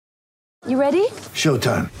You ready?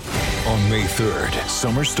 Showtime. On May 3rd,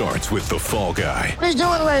 summer starts with The Fall Guy. Let's do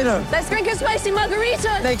it later. Let's drink a spicy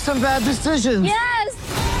margarita. Make some bad decisions.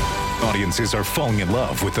 Yes! Audiences are falling in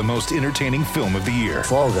love with the most entertaining film of the year.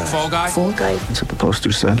 Fall Guy. Fall Guy? Fall guy. That's what the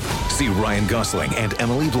poster said. See Ryan Gosling and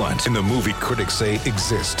Emily Blunt in the movie critics say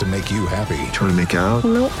exists to make you happy. Trying to make it out?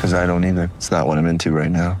 Nope. Because I don't either. It's not what I'm into right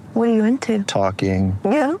now. What are you into? Talking.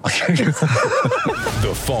 Yeah.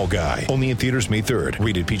 The Fall Guy. Only in theaters May 3rd.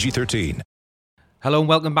 Rated PG-13. Hello and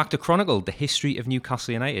welcome back to Chronicle, the history of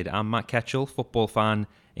Newcastle United. I'm Matt Ketchell, football fan,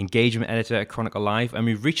 engagement editor at Chronicle Live, and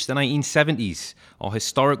we've reached the 1970s, our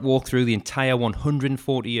historic walk through the entire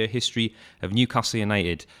 140-year history of Newcastle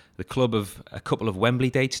United. The club of a couple of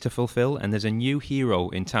Wembley dates to fulfil, and there's a new hero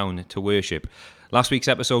in town to worship. Last week's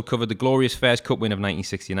episode covered the glorious Fairs Cup win of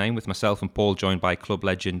 1969, with myself and Paul joined by club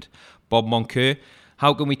legend Bob Moncur.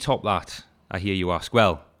 How can we top that, I hear you ask?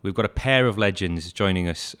 Well, we've got a pair of legends joining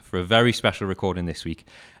us for a very special recording this week,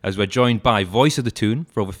 as we're joined by voice of the Toon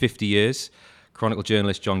for over 50 years, Chronicle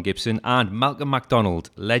journalist John Gibson, and Malcolm MacDonald,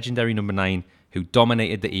 legendary number 9, who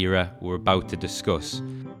dominated the era we're about to discuss.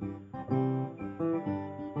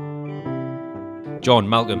 John,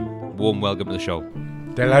 Malcolm, warm welcome to the show.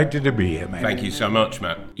 Delighted to be here, mate. Thank you so much,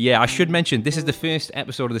 Matt. Yeah, I should mention, this is the first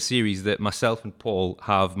episode of the series that myself and Paul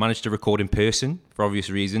have managed to record in person for obvious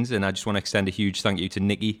reasons, and I just want to extend a huge thank you to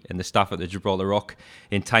Nicky and the staff at the Gibraltar Rock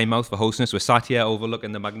in Tynemouth for hosting us. We're sat here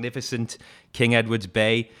overlooking the magnificent King Edward's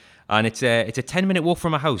Bay, and it's a 10-minute walk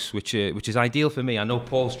from my house, which is ideal for me. I know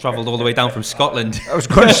Paul's travelled all the way down from Scotland. I was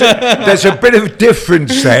going to say, there's a bit of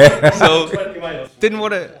difference there. So,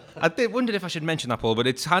 I wondered if I should mention that, Paul, but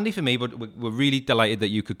it's handy for me. But we're really delighted that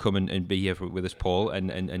you could come and be here with us, Paul,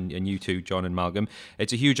 and you two, John and Malcolm.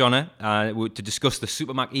 It's a huge honour to discuss the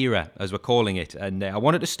Supermac era, as we're calling it. And I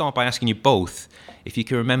wanted to start by asking you both if you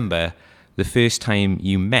can remember the first time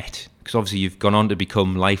you met, because obviously you've gone on to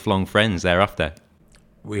become lifelong friends thereafter.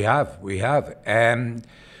 We have.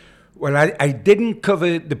 Well, I didn't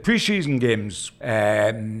cover the pre-season games,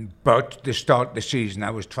 but to start the season,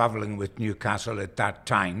 I was travelling with Newcastle at that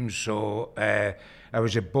time, so I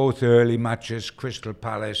was at both early matches, Crystal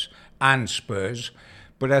Palace and Spurs.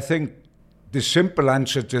 But I think the simple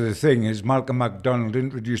answer to the thing is Malcolm MacDonald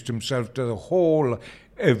introduced himself to the whole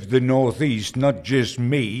of the North East, not just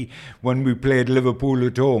me, when we played Liverpool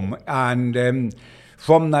at home. And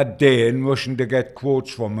from that day, and rushing to get quotes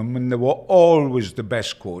from him, and they were always the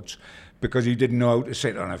best quotes, because he didn't know how to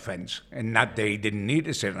sit on a fence. And that day, he didn't need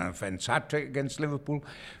to sit on a fence. Hat-trick against Liverpool.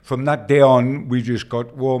 From that day on, we just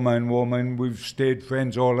got warmer and warmer, and we've stayed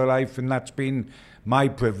friends all our life, and that's been my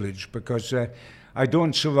privilege, because I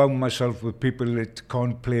don't surround myself with people that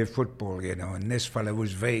can't play football, and this fella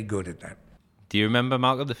was very good at that. Do you remember,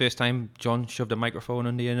 Malcolm, the first time John shoved a microphone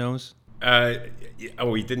under your nose?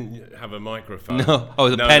 He didn't have a microphone. No,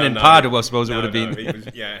 the pen and pad, I suppose it would have been. He was,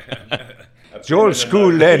 yeah. It's old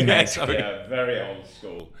school then. Yeah, very old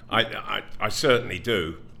school. I certainly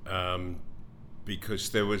do,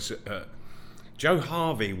 because there was... Joe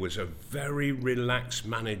Harvey was a very relaxed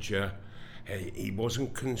manager. He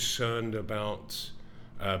wasn't concerned about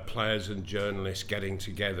players and journalists getting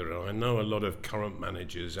together. And I know a lot of current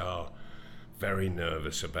managers are very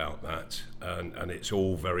nervous about that, and it's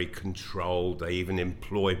all very controlled. They even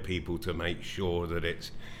employ people to make sure that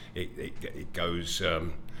it goes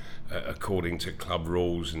according to club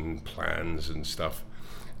rules and plans and stuff.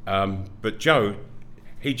 But Joe,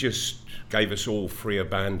 he just gave us all free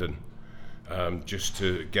abandon, just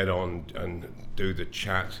to get on and do the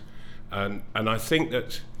chat, and I think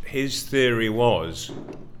that his theory was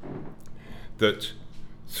that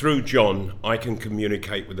through John I can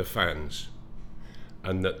communicate with the fans,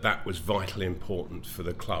 and that was vitally important for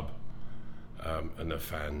the club and the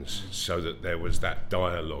fans, so that there was that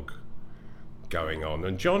dialogue going on.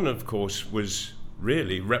 And John, of course, was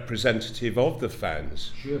really representative of the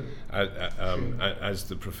fans, sure. As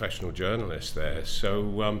the professional journalist there.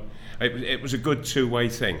 So it was a good two-way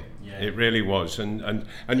thing. Yeah. It really was. And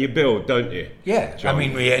you build, don't you? Yeah, John? I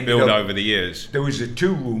mean, we ended build up, over the years. There was the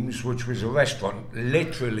 2 rooms, which was a restaurant,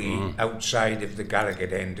 literally outside of the Gallagher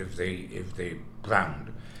end of the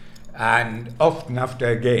ground. And often after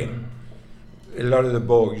a game, a lot of the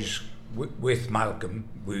boys with Malcolm,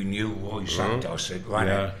 we knew Roy Santos had run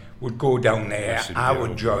it, would go down there. I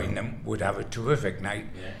would join them, would have a terrific night,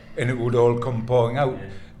 and it would all come pouring out. Yeah.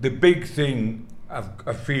 The big thing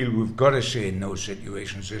I feel we've got to say in those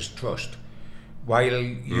situations is trust. While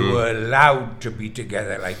you were allowed to be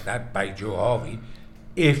together like that by Joe Harvey,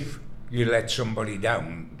 if you let somebody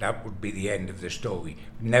down, that would be the end of the story.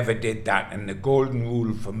 Never did that, and the golden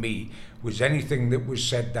rule for me was anything that was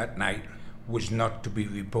said that night was not to be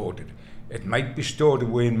reported. It might be stored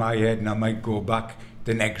away in my head and I might go back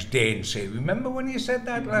the next day and say, remember when you said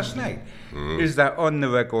that last night? Is that on the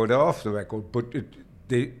record or off the record? But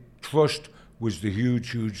the trust was the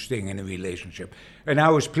huge thing in a relationship. And I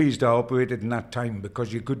was pleased I operated in that time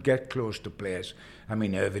because you could get close to players. I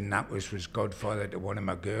mean, Irvin Natwas was godfather to one of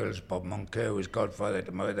my girls. Bob Moncur was godfather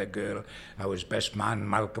to my other girl. I was best man,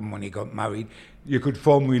 Malcolm, when he got married. You could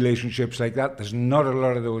form relationships like that. There's not a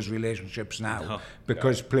lot of those relationships now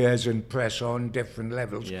because players and press are on different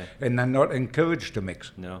levels and they're not encouraged to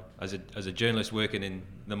mix. No, as a journalist working in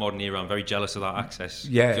the modern era, I'm very jealous of that access.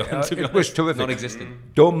 Yeah, it was terrific.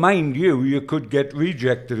 Non-existent. Don't mind you could get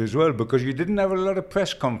rejected as well because you didn't have a lot of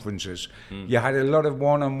press conferences. You had a lot of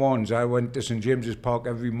one-on-ones. I went to St James's Park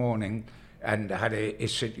every morning and I had a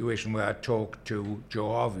situation where I talked to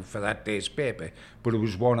Joe Harvey for that day's paper, but it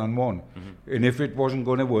was one-on-one. And if it wasn't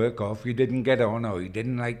going to work off, you didn't get on or he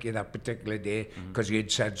didn't like you that particular day because you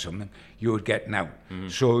had said something, you would get out.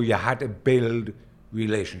 So you had to build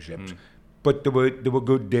relationships. But there were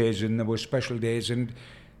good days and there were special days, and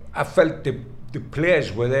I felt the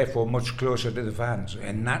players were therefore much closer to the fans,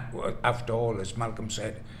 and that, after all, as Malcolm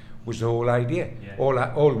said, was the whole idea.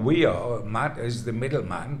 All we are, Matt, is the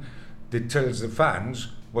middleman that tells the fans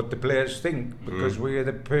what the players think because we are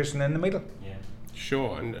the person in the middle.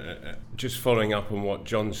 Sure, and just following up on what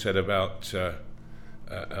John said about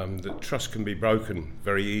that trust can be broken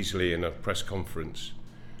very easily in a press conference.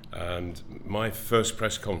 And my first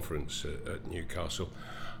press conference at Newcastle,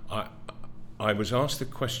 I was asked the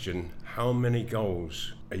question, how many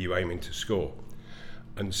goals are you aiming to score?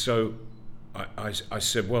 And so I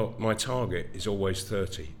said, well, my target is always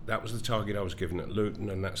 30. That was the target I was given at Luton,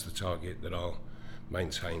 and that's the target that I'll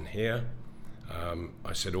maintain here.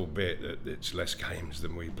 I said, albeit that it's less games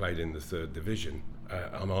than we played in the third division,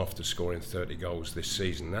 I'm after scoring 30 goals this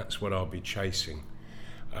season. That's what I'll be chasing.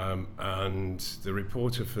 And the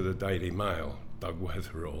reporter for the Daily Mail, Doug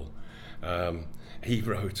Weatherall, he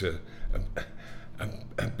wrote a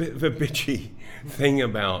bit of a bitchy thing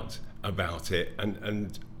about it,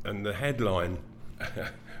 and the headline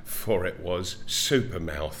for it was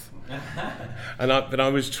Supermouth. But I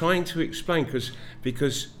was trying to explain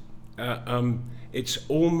because it's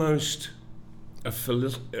almost a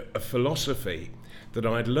philosophy that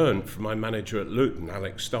I'd learned from my manager at Luton,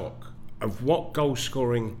 Alex Stock, of what goal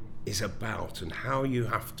scoring is about and how you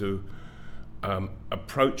have to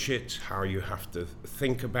approach it, how you have to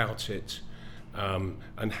think about it,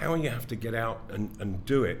 and how you have to get out and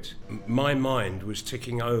do it. My mind was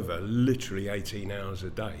ticking over literally 18 hours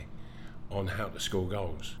a day on how to score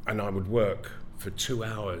goals. And I would work for 2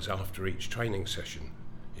 hours after each training session.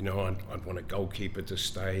 You know, I'd want a goalkeeper to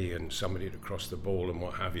stay and somebody to cross the ball and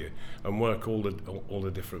what have you, and work all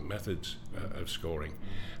the different methods of scoring.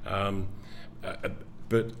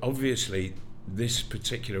 But obviously, this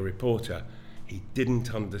particular reporter, he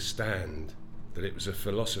didn't understand that it was a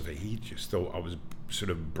philosophy. He just thought I was sort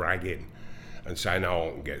of bragging and saying, "Oh,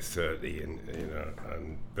 I can get 30,"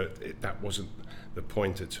 but that wasn't the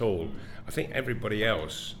point at all. I think everybody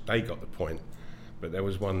else, they got the point, but there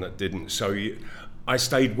was one that didn't. So I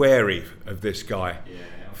stayed wary of this guy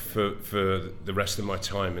for the rest of my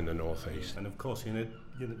time in the North East. And of course, you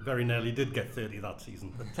very nearly did get 30 that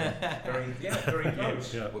season. But, very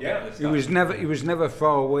close. He was never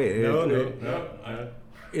far away. No.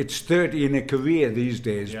 It's 30 in a career these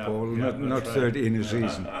days, Paul, not 30 in a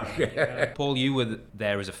season. Paul, you were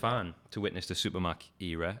there as a fan to witness the Supermac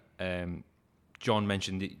era. John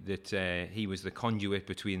mentioned that he was the conduit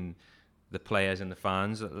between the players and the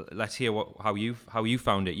fans. Let's hear how you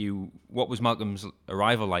found it. What was Malcolm's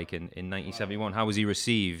arrival like in 1971? How was he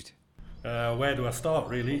received? Where do I start,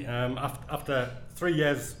 really? After 3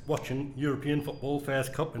 years watching European football, Fairs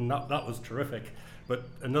Cup, and that was terrific. But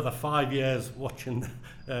another 5 years watching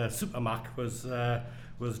Supermac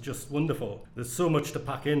was just wonderful. There's so much to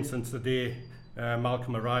pack in since the day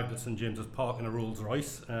Malcolm arrived at St James's Park in a Rolls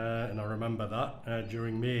Royce, and I remember that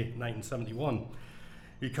during May 1971.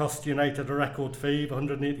 He cost United a record fee of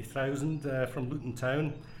 180,000 from Luton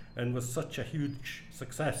Town, and was such a huge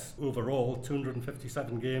success overall.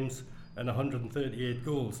 257 games and 138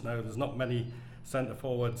 goals. Now, there's not many centre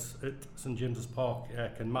forwards at St James's Park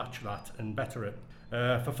can match that and better it.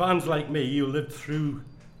 For fans like me who lived through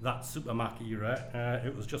that Supermac era,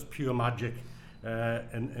 it was just pure magic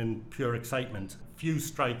and pure excitement. Few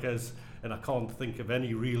strikers, and I can't think of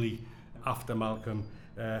any really after Malcolm,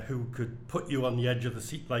 who could put you on the edge of the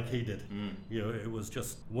seat like he did. You know, it was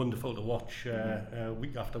just wonderful to watch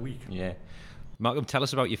week after week. Yeah. Malcolm, tell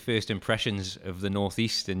us about your first impressions of the North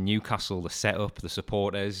East and Newcastle, the setup, the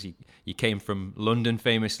supporters. You came from London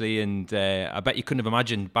famously, and I bet you couldn't have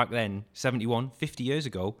imagined back then, 71, 50 years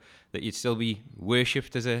ago, that you'd still be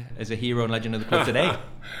worshipped as a hero and legend of the club today.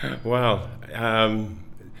 Well,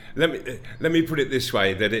 let me put it this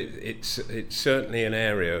way: that it's certainly an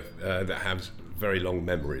area that has very long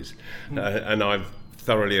memories, and I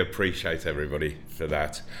thoroughly appreciate everybody for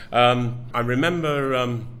that. I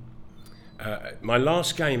remember my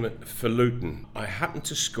last game for Luton. I happened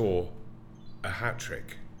to score a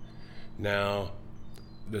hat-trick. Now,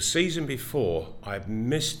 the season before, I'd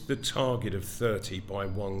missed the target of 30 by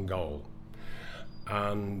 1 goal,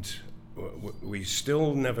 and we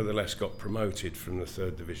still nevertheless got promoted from the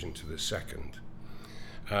 3rd division to the 2nd.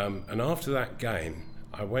 And after that game,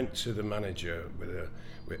 I went to the manager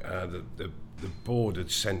the board had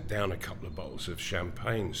sent down a couple of bottles of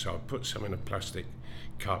champagne, so I put some in a plastic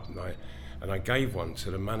cup and I gave one to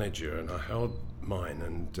the manager, and I held mine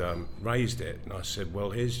and raised it, and I said, well,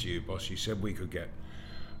 here's to you, boss. You said we could get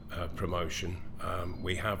promotion.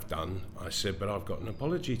 We have done. I said, but I've got an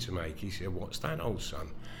apology to make. He said, what's that, old son?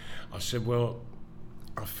 I said, well,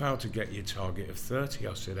 I failed to get your target of 30.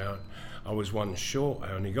 I said, I was one short.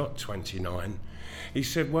 I only got 29. He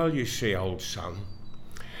said, well, you see, old son,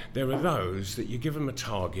 there are those that you give them a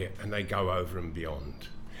target and they go over and beyond.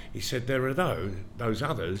 He said, there are those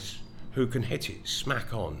others who can hit it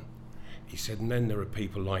smack on. He said, and then there are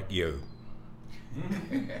people like you.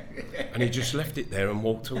 And he just left it there and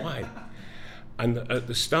walked away. And at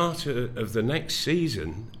the start of the next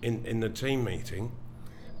season, in the team meeting,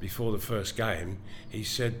 before the first game, he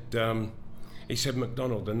said,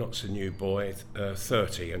 McDonald, they're not so new boy,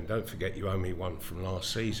 30, and don't forget you owe me one from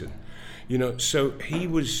last season. You know, so he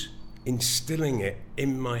was instilling it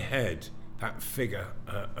in my head, that figure,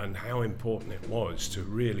 and how important it was to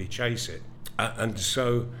really chase it. And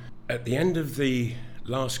so at the end of the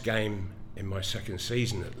last game in my 2nd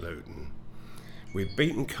season at Luton, we'd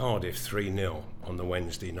beaten Cardiff 3-0 on the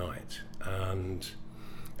Wednesday night, and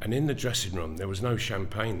in the dressing room there was no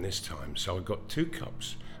champagne this time, so I got 2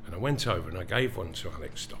 cups and I went over and I gave one to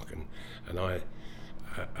Alex Stocken, and I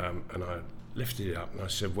lifted it up and I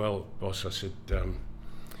said, well, boss, I said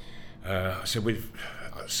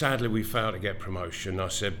sadly we failed to get promotion. I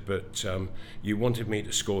said, but you wanted me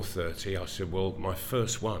to score 30. I said, well, my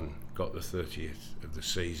first one got the 30th of the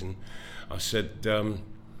season. I said,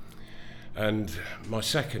 and my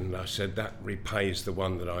second, I said, that repays the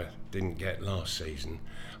one that I didn't get last season.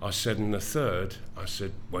 I said, and the third, I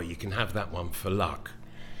said, well, you can have that one for luck.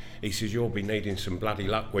 He says, you'll be needing some bloody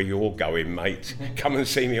luck where you're going, mate. Come and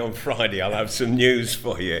see me on Friday, I'll have some news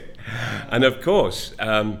for you. And of course,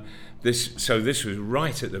 this was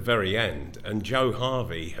right at the very end, and Joe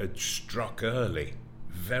Harvey had struck early,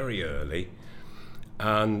 very early,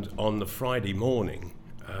 and on the Friday morning,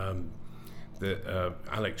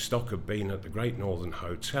 Alex Stock had been at the Great Northern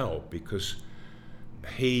Hotel because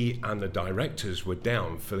he and the directors were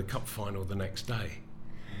down for the cup final the next day.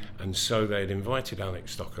 And so they'd invited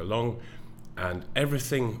Alex Stock along, and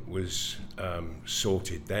everything was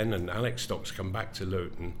sorted then, and Alex Stock's come back to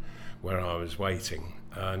Luton where I was waiting,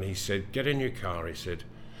 and he said, get in your car, he said,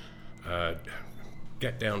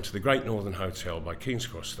 get down to the Great Northern Hotel by King's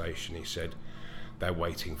Cross Station, he said, they're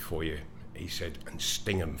waiting for you. He said, and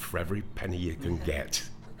sting them for every penny you can get.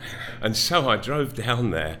 And so I drove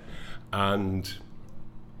down there, and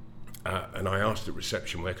I asked at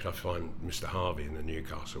reception where could I find Mr. Harvey in the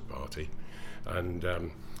Newcastle party, and the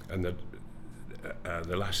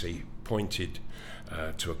lassie pointed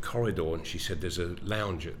to a corridor, and she said, there's a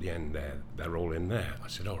lounge at the end there, they're all in there. I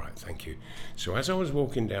said, all right, thank you. So as I was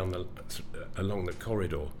walking down along the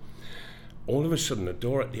corridor, all of a sudden the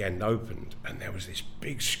door at the end opened, and there was this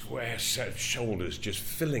big square set of shoulders just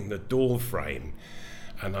filling the door frame.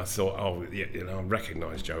 And I thought, I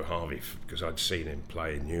recognised Joe Harvey because I'd seen him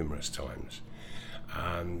play numerous times.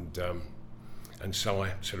 And so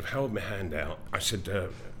I sort of held my hand out. I said,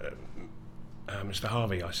 Mr.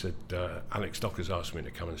 Harvey, I said, Alex Stock has asked me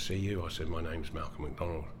to come and see you. I said, my name's Malcolm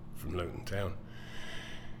McDonald from Luton Town.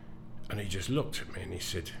 And he just looked at me and he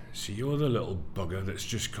said, so you're the little bugger that's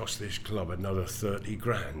just cost this club another 30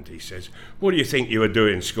 grand. He says, what do you think you were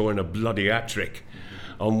doing scoring a bloody hat-trick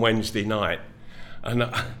on Wednesday night? And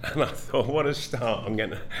I thought, what a start! I'm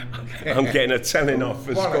getting a telling off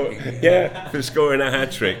for scoring a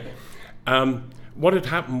hat-trick. What had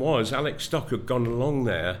happened was Alex Stock had gone along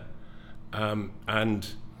there, and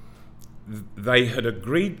they had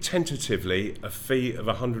agreed tentatively a fee of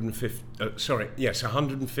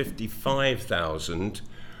 155,000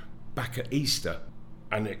 back at Easter.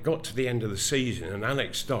 And it got to the end of the season, and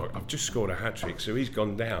Alex Stock, I've just scored a hat-trick, so he's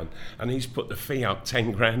gone down, and he's put the fee up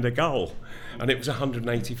 10 grand a goal, and it was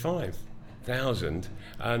 185,000,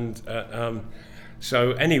 and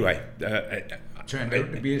so anyway... Turned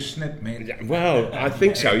out to be a snip, mate. Well, I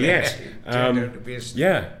think so, yes. Turned out to be a snip.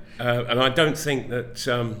 Yeah, and I don't think that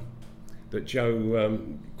that Joe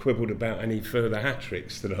quibbled about any further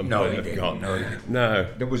hat-tricks that I might have got. No.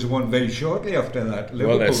 There was one very shortly after that. Liverpool.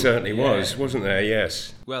 Well, there certainly was, wasn't there?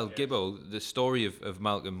 Yes. Well, Gibbo, the story of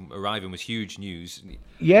Malcolm arriving was huge news.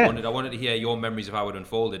 Yeah. I wanted to hear your memories of how it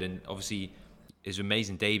unfolded, and obviously his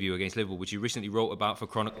amazing debut against Liverpool, which you recently wrote about for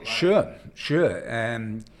Chronicle. Sure.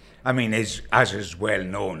 I mean, as is well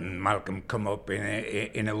known, Malcolm come up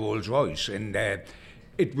in a Rolls Royce, and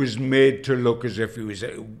it was made to look as if he was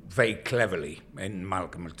very cleverly, and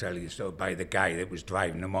Malcolm will tell you so, by the guy that was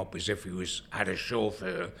driving him up, as if he had a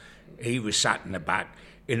chauffeur. He was sat in the back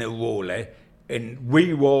in a roller, and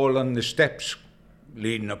we were all on the steps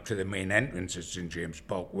leading up to the main entrance at St James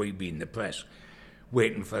Park, we being the press,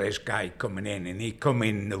 waiting for this guy coming in, and he come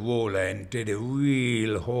in the roller and did a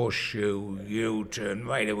real horseshoe U-turn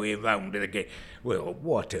right away round to the gate. Well,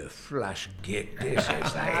 what a flash gate this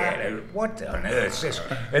is! What on earth is this?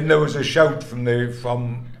 And there was a shout from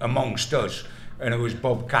amongst us, and it was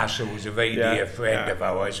Bob Castle, who was a very dear friend of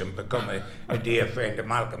ours and become a dear friend of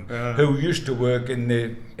Malcolm, who used to work in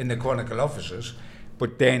the Chronicle offices.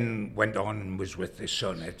 But then went on and was with his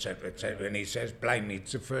son, etc., etc. And he says, blimey,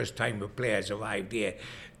 it's the first time a player's arrived here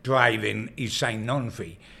driving his signed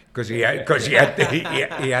non-fee, because he had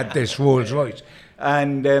this Rolls Royce.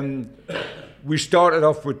 And we started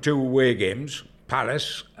off with 2 away games,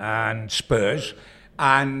 Palace and Spurs,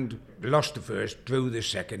 and lost the first, drew the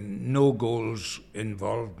second, no goals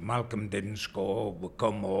involved. Malcolm didn't score, we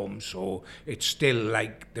come home, so it's still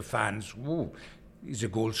like the fans, whoa, he's a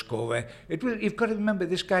goal scorer. You've got to remember,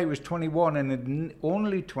 this guy was 21 and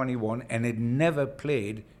only 21 and had never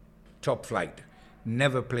played top flight.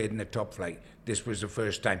 Never played in the top flight. This was the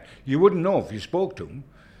first time. You wouldn't know if you spoke to him,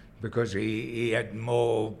 because he had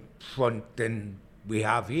more front than we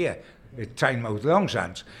have here at Tynemouth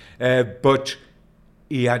Longsands. But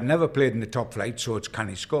he had never played in the top flight, so it's can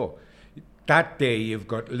he score? That day you've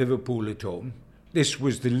got Liverpool at home. This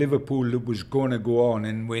was the Liverpool that was going to go on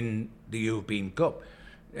and win the European Cup.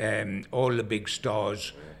 All the big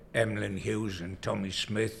stars, Emlyn Hughes and Tommy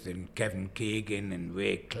Smith and Kevin Keegan and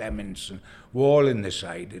Ray Clements, were all in the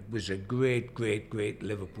side. It was a great, great, great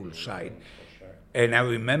Liverpool side. And I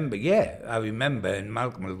remember, and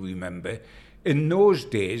Malcolm will remember, in those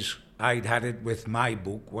days, I'd had it with my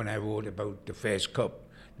book when I wrote about the first Cup,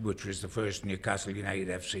 which was the first Newcastle United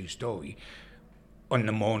FC story. On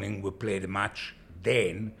the morning we played a match.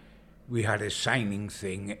 Then we had a signing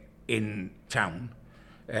thing in town,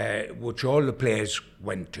 which all the players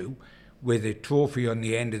went to, with a trophy on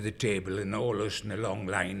the end of the table, and all us in a long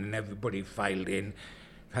line, and everybody filed in,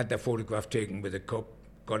 had their photograph taken with the cup,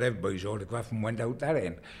 got everybody's autograph, and went out that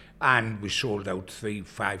end. And we sold out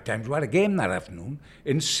 3-5 times. We had a game that afternoon.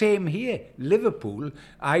 And same here, Liverpool.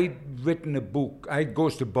 I'd written a book,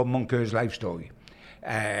 Goes to Bob Moncur's life story,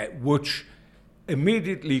 which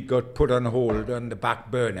immediately got put on hold on the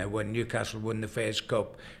back burner when Newcastle won the first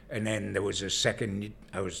Cup, and then there was a second.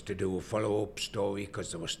 I was to do a follow-up story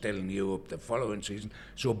because they were still in Europe the following season.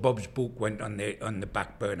 So Bob's book went on the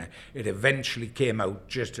back burner. It eventually came out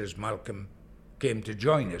just as Malcolm came to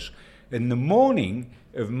join us. In the morning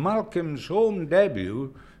of Malcolm's home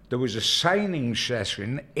debut, there was a signing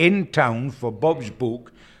session in town for Bob's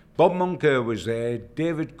book. Bob Moncur was there,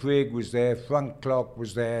 David Craig was there, Frank Clark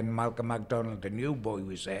was there, and Malcolm MacDonald, the new boy,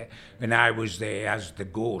 was there, and I was there as the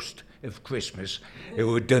ghost of Christmas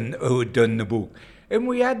who had done the book. And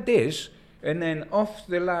we had this, and then off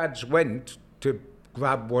the lads went to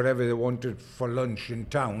grab whatever they wanted for lunch in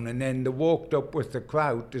town, and then they walked up with the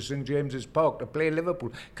crowd to St James's Park to play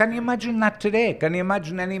Liverpool. Can you imagine that today? Can you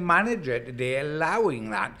imagine any manager today allowing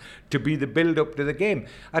that to be the build-up to the game?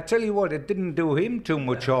 I tell you what, it didn't do him too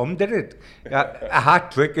much harm, did it? A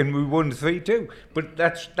hat-trick and we won 3-2. But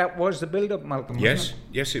that was the build-up, Malcolm, wasn't it?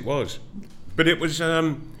 Yes, it was. But it was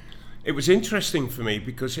interesting for me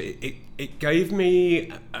because it gave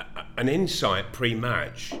me an insight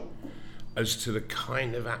pre-match as to the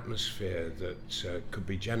kind of atmosphere that could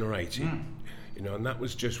be generated, you know, and that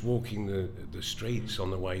was just walking the streets on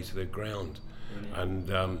the way to the ground, and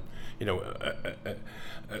you know,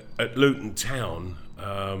 at Luton Town,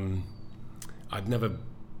 I'd never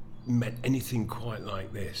met anything quite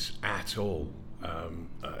like this at all,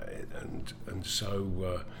 and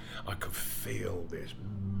so I could feel this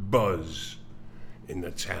buzz in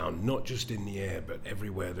the town, not just in the air, but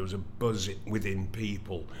everywhere. There was a buzz within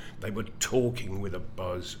people. They were talking with a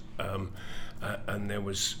buzz, and there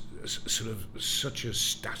was sort of such a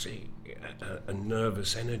static and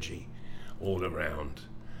nervous energy all around.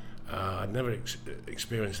 I'd never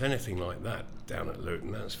experienced anything like that down at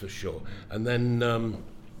Luton, that's for sure. And then,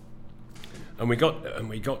 and we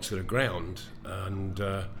got to the ground and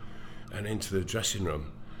into the dressing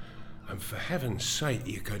room, and for heaven's sake,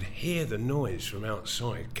 you could hear the noise from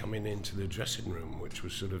outside coming into the dressing room, which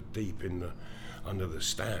was sort of deep under the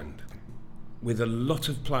stand. With a lot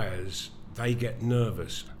of players, they get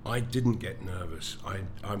nervous. I didn't get nervous.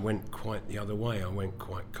 I went quite the other way. I went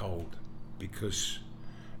quite cold because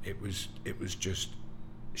it was just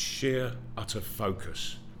sheer utter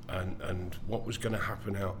focus, and what was going to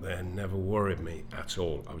happen out there never worried me at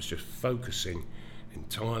all. I was just focusing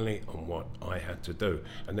entirely on what I had to do.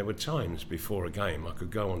 And there were times before a game I could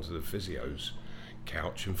go onto the physio's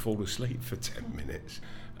couch and fall asleep for 10 minutes,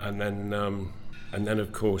 and then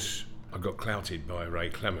of course I got clouted by Ray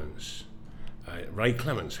Clemence. Ray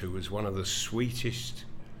Clemence, who was one of the sweetest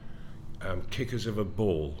kickers of a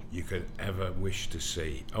ball you could ever wish to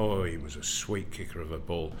see. Oh, he was a sweet kicker of a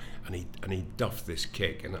ball, and he duffed this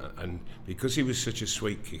kick, and because he was such a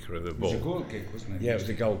sweet kicker of the ball, it was a goal kick, wasn't it? Yeah, it was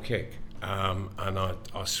a goal kick, and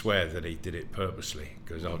I swear that he did it purposely,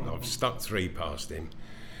 because I've stuck 3 past him,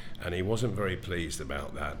 and he wasn't very pleased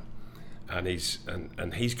about that, and he's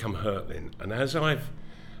come hurtling, and as I've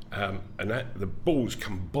the ball's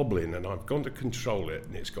come bobbling, and I've gone to control it,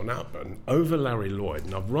 and it's gone up and over Larry Lloyd,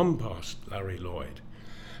 and I've run past Larry Lloyd,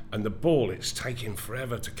 and the ball, it's taking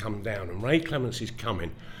forever to come down, and Ray Clemence is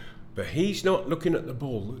coming, but he's not looking at the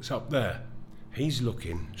ball that's up there. He's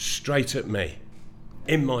looking straight at me,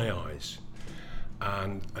 in my eyes,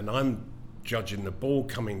 and I'm judging the ball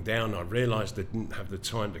coming down. I realised I didn't have the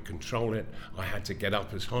time to control it. I had to get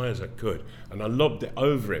up as high as I could, and I lobbed it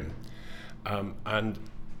over him, and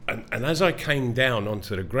as I came down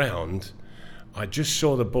onto the ground, I just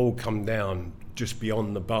saw the ball come down just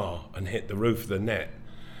beyond the bar and hit the roof of the net,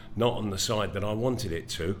 not on the side that I wanted it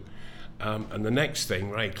to. And the next thing,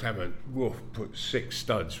 Ray Clement put 6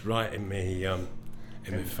 studs right in me in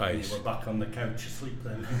my face. You were back on the couch asleep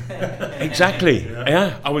then. Exactly.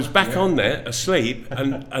 Yeah, I was back on there asleep,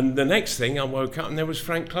 and the next thing I woke up and there was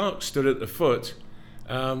Frank Clark stood at the foot,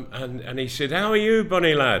 and he said, "How are you,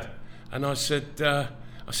 Bonnie lad?" And I said,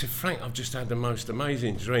 "Frank, I've just had the most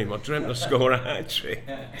amazing dream. I dreamt I scored a hat-trick."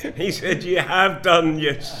 He said, "You have done,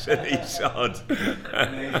 you silly sod."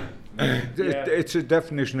 It's a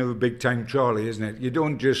definition of a big-time Charlie, isn't it? You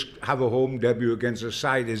don't just have a home debut against a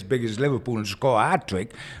side as big as Liverpool and score a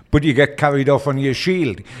hat-trick, but you get carried off on your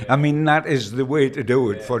shield. I mean, that is the way to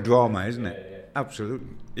do it for drama, isn't it?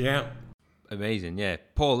 Absolutely. Yeah. Amazing, yeah.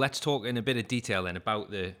 Paul, let's talk in a bit of detail then about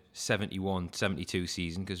the 71-72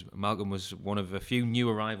 season, because Malcolm was one of a few new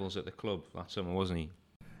arrivals at the club that summer, wasn't he?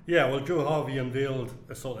 Yeah, well, Joe Harvey unveiled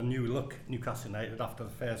a sort of new look Newcastle United after the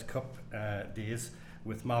Fairs Cup days,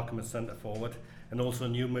 with Malcolm as centre forward, and also a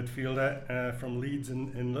new midfielder from Leeds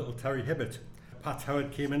in little Terry Hibbert. Pat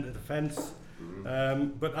Howard came into defence,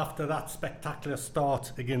 but after that spectacular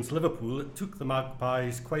start against Liverpool, it took the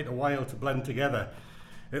Magpies quite a while to blend together.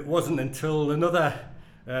 It wasn't until another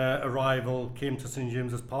arrival came to St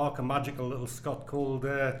James's Park, a magical little Scot called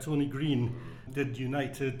Tony Green, did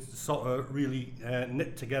United sort of really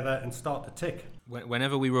knit together and start to tick.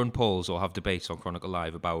 Whenever we run polls or have debates on Chronicle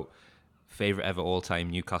Live about favourite ever all-time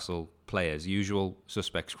Newcastle players, usual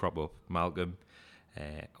suspects crop up. Malcolm,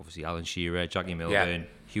 obviously Alan Shearer, Jackie Milburn,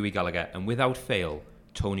 Hughie Gallagher, and without fail,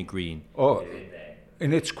 Tony Green. Oh,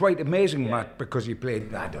 and it's quite amazing, Matt, because he played,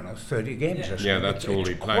 30 games or something. Yeah, that's all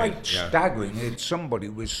he played. It's quite staggering. It's somebody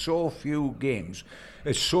with so few games.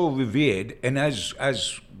 It's so revered, and as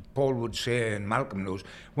Paul would say and Malcolm knows,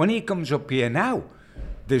 when he comes up here now,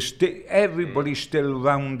 everybody's still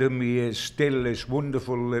round him. He is still this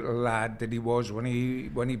wonderful little lad that he was when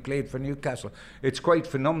he played for Newcastle. It's quite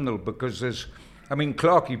phenomenal because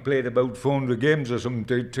Clarkey played about 400 games or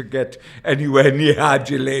something to get anywhere near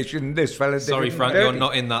adulation. This fella did. Sorry, Frank, you're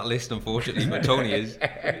not in that list, unfortunately, but Tony is.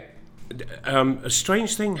 A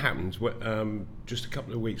strange thing happened just a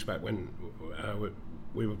couple of weeks back when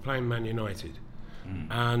we were playing Man United,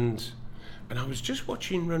 and I was just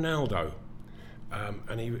watching Ronaldo.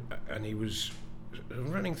 And he was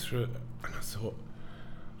running through, and I thought,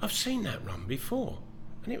 I've seen that run before,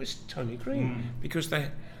 and it was Tony Green because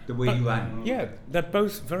the way he ran. Yeah, they're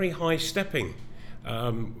both very high stepping,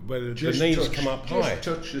 where the knees come up high. Just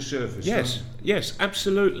touch the surface. Yes,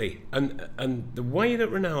 absolutely. And the way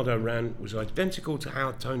that Ronaldo ran was identical to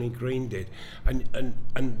how Tony Green did,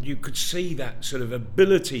 and you could see that sort of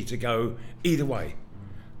ability to go either way,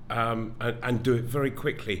 and do it very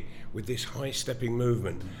quickly with this high stepping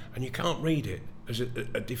movement, and you can't read it. As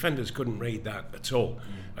defenders couldn't read that at all,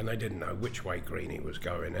 and they didn't know which way Greeny was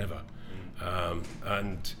going ever.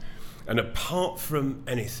 And apart from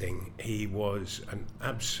anything, he was an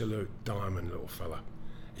absolute diamond little fella.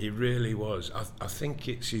 He really was. I think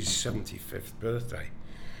it's his 75th birthday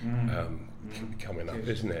coming up,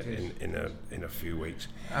 isn't it? In a few weeks.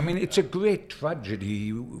 I mean, it's a great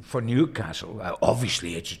tragedy for Newcastle.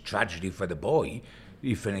 Obviously, it's a tragedy for the boy.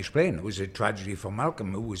 He finished playing. It was a tragedy for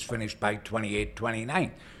Malcolm, who was finished by 28-29.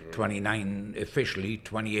 29 officially,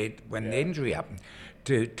 28 when the injury happened.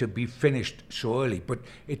 To be finished so early. But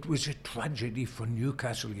it was a tragedy for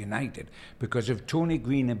Newcastle United, because if Tony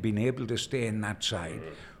Green had been able to stay in that side,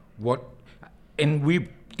 and we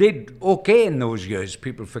did okay in those years.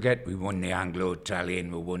 People forget we won the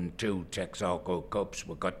Anglo-Italian, we won 2 Texaco Cups,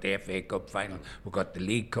 we got the FA Cup final, we got the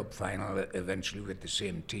League Cup final eventually with the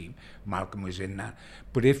same team. Malcolm was in that.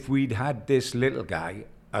 But if we'd had this little guy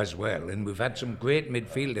as well, and we've had some great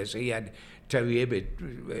midfielders. He had Terry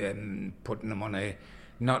Ibbott putting him on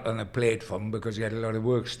not on a platform because he had a lot of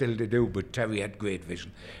work still to do, but Terry had great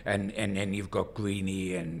vision. And then you've got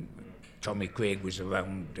Greeny, and Tommy Craig was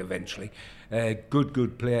around eventually.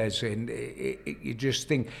 Good players, and you just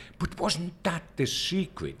think, but wasn't that the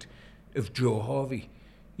secret of Joe Harvey?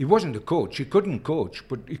 He wasn't a coach, he couldn't coach,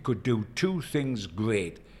 but he could do 2 things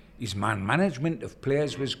great. His man management of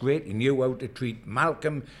players was great. He knew how to treat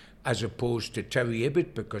Malcolm as opposed to Terry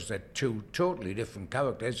Ibbott, because they're 2 totally different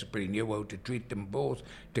characters, but he knew how to treat them both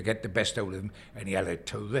to get the best out of them, and he had a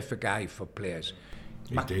terrific eye for players.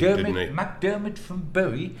 McDermott from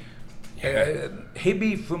Bury,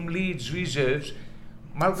 Hibby from Leeds Reserves,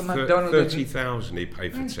 Malcolm MacDonald. 30,000 he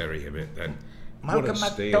paid for Terry Ibbott then. Malcolm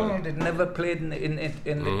MacDonald had never played in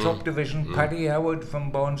the top division. Paddy Howard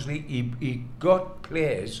from Barnsley. He got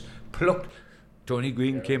players plucked. Tony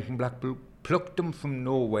Green came from Blackpool, plucked them from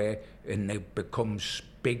nowhere, and they become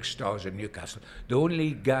big stars in Newcastle. The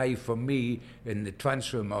only guy for me in the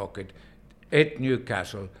transfer market at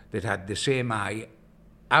Newcastle that had the same eye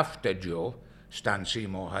after Joe, Stan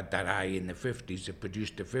Seymour had that eye in the 50s, that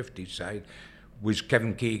produced the 50s side, was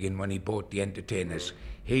Kevin Keegan when he bought the Entertainers.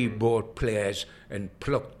 He bought players and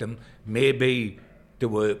plucked them. Maybe they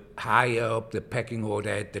were higher up the pecking order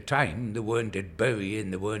at the time. They weren't at Bury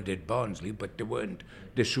and they weren't at Barnsley, but they weren't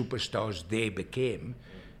the superstars they became.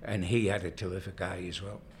 And he had a terrific eye as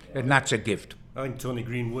well. And that's a gift. I think Tony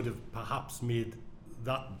Green would have perhaps made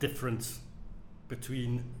that difference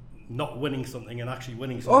between not winning something and actually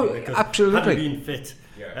winning something. Because absolutely. Had he been fit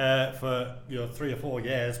for 3 or 4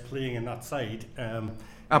 years playing in that side.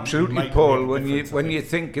 Absolutely, Paul. When you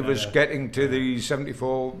think of us getting to the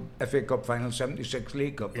 74 FA Cup final, 76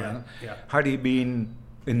 League Cup final, had he been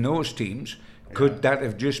in those teams, could that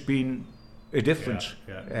have just been a difference?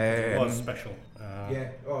 It was special.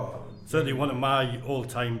 Certainly one of my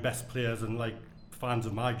all-time best players, and like fans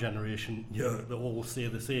of my generation, they all say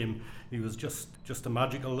the same. He was just a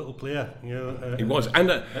magical little player. He was, and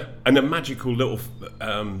a magical little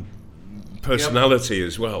personality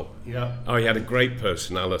as well. Yeah. Oh, he had a great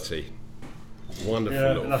personality. Wonderful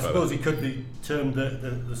little and I suppose he could be termed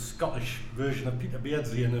the Scottish version of Peter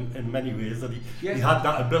Beardsley in many ways. That he had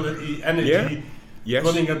that ability, energy. Yes.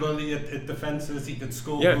 Running ability at defences, he could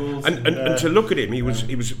score goals. And to look at him, he was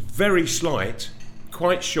very slight,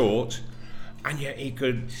 quite short, and yet he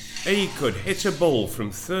could hit a ball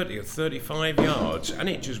from 30 or 35 yards, and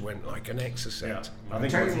it just went like an exocet. I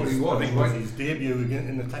think it was his debut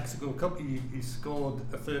in the Texaco Cup. He scored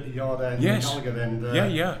a 30-yarder in Gallagher end.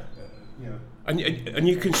 And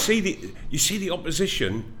you can see the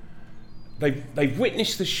opposition. They've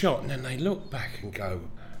witnessed the shot, and then they look back and go,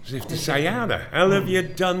 as if to say, how the hell have you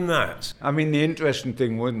done that? I mean, the interesting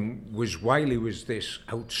thing was Wiley was this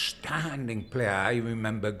outstanding player. I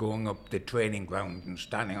remember going up the training ground and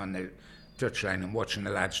standing on the touchline and watching the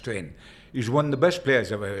lads train. He's one of the best players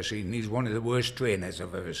I've ever seen. He's one of the worst trainers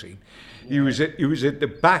I've ever seen. He was at the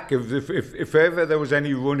back of if ever there was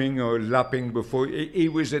any running or lapping before, he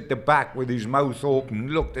was at the back with his mouth open,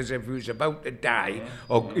 looked as if he was about to die,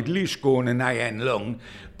 or at least go on an iron lung,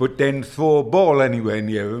 but then throw a ball anywhere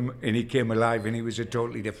near him, and he came alive, and he was a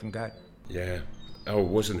totally different guy. Yeah. Oh,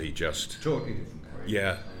 wasn't he just? Totally different guy.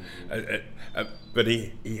 Yeah. But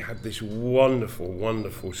he had this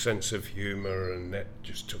wonderful sense of humour, and that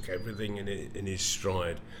just took everything in his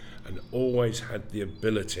stride, and always had the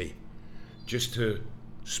ability just to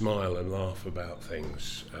smile and laugh about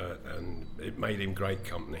things, and it made him great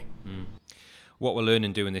company. What we're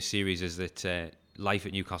learning doing this series is that life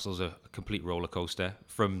at Newcastle's a complete roller coaster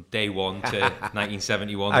from day one to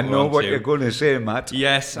 1971. I know what you're going to say, Matt.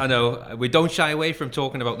 Yes, I know. We don't shy away from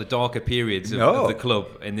talking about the darker periods of the club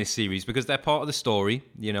in this series because they're part of the story.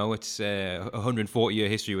 You know, it's a 140-year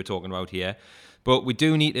history we're talking about here. But we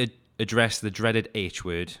do need to address the dreaded H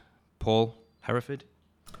word. Paul, Hereford?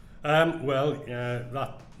 That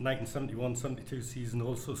 1971-72 season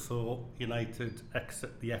also saw United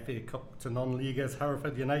exit the FA Cup to non-league as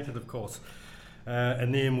Hereford United, of course. A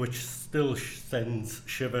name which still sends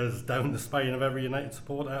shivers down the spine of every United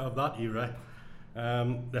supporter out of that era.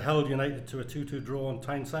 They held United to a 2-2 draw on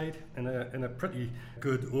Tyneside in a pretty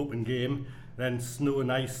good open game. Then snow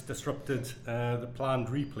and ice disrupted the planned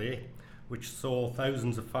replay, which saw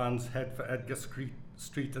thousands of fans head for Edgar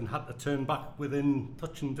Street and had to turn back within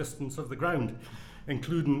touching distance of the ground,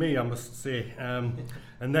 including me, I must say. And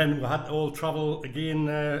then we had to all travel again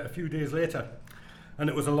a few days later. And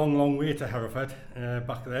it was a long, long way to Hereford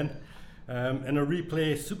back then. In a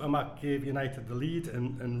replay, Supermac gave United the lead,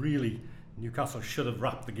 and really, Newcastle should have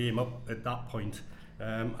wrapped the game up at that point.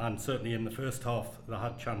 And certainly in the first half, they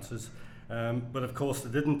had chances. But of course, they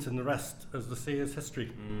didn't, and the rest, as they say, is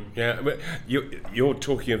history. Yeah, but you're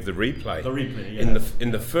talking of the replay. The replay, yeah.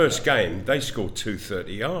 In the first game, they scored 2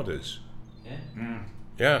 30-yarders.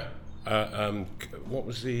 Yeah. What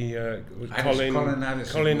was the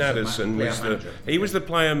Colin Addison was the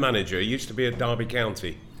player manager. He used to be at Derby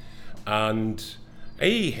County, and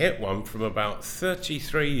he hit one from about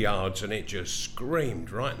 33 yards, and it just screamed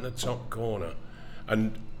right in the top corner,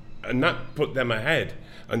 and that put them ahead.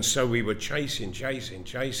 And so we were chasing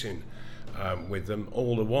with them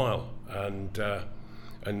all the while, and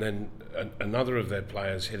then another of their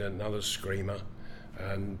players hit another screamer,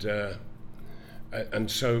 and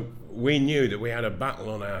so we knew that we had a battle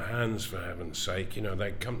on our hands, for heaven's sake. You know,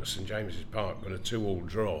 they'd come to St James's Park, got a 2-2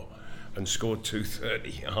 draw, and scored 2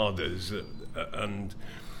 30-yarders,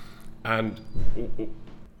 and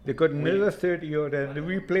they got another 30-yarder in the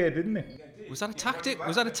replay, didn't they? Was that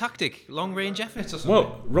a tactic? Long-range effort or something?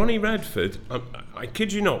 Well, Ronnie Radford, I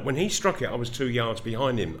kid you not, when he struck it, I was 2 yards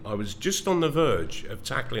behind him. I was just on the verge of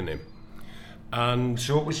tackling him. And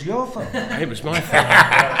so it was your fault. It was my fault.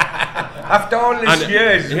 After all these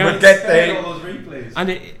years, you would get there. All those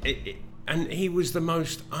replays. And he was the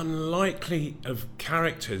most unlikely of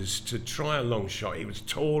characters to try a long shot. He was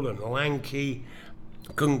tall and lanky,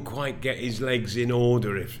 couldn't quite get his legs in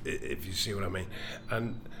order, if you see what I mean.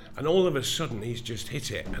 And all of a sudden, he's just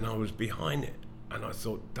hit it, and I was behind it. And I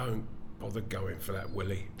thought, don't bother going for that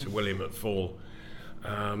Willie, to Willie McFall.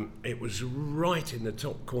 It was right in the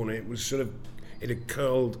top corner. It had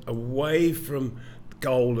curled away from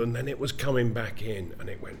goal, and then it was coming back in, and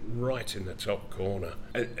it went right in the top corner.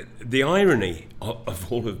 The irony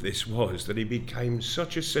of all of this was that he became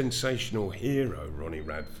such a sensational hero, Ronnie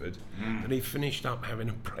Radford, that he finished up having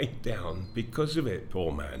a breakdown because of it,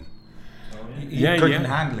 poor man. He couldn't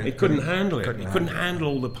handle it. He couldn't handle it. He couldn't handle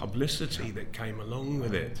all the publicity that came along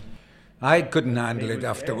with it. I couldn't handle it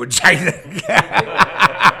afterwards either.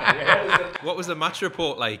 What was the match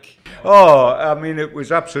report like? Oh, I mean, it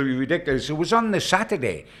was absolutely ridiculous. It was on the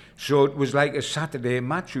Saturday, so it was like a Saturday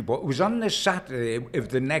match report. It was on the Saturday of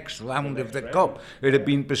the next round of the Cup. It had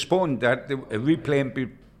been postponed, that the replay had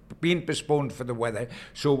been postponed for the weather,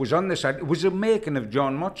 so it was on the Saturday. It was the making of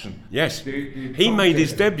John Motson. Yes, he made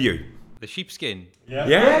his debut. The sheepskin.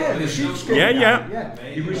 Yeah, the sheepskin. Yeah.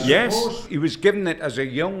 He was given it as a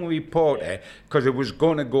young reporter because it was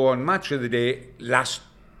going to go on Match of the Day last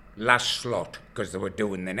slot, because they were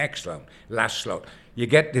doing the next round, last slot. You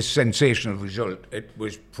get this sensational result. It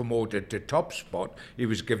was promoted to top spot. He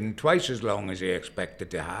was given twice as long as he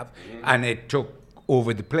expected to have, and it took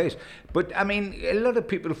over the place. But I mean, a lot of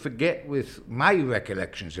people forget, with my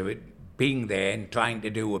recollections of it, being there and trying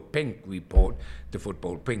to do a Pink report, the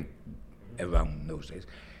Football Pink, around those days,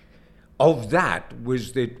 of that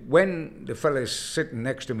was that when the fellas sitting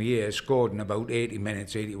next to me here scored in about 80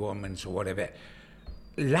 minutes, 81 minutes or whatever,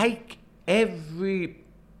 like every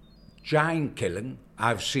giant killing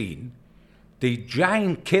I've seen, the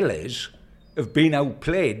giant killers have been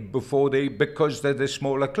outplayed because they're the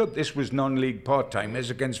smaller club. This was non-league part-timers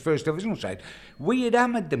against first division side. We had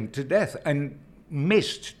hammered them to death and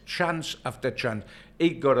missed chance after chance. He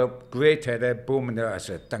got up, great header, boom, and there. I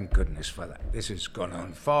said, thank goodness for that. This has gone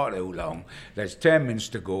on far too long. There's 10 minutes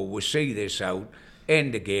to go. We'll see this out.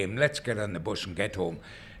 End the game. Let's get on the bus and get home.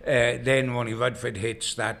 Then Ronnie Radford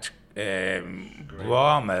hits that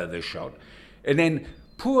Brahma, the shot. And then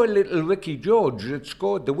poor little Ricky George that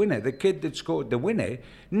scored the winner, the kid that scored the winner,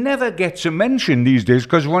 never gets a mention these days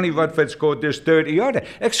because Ronnie Radford scored this 30-yarder.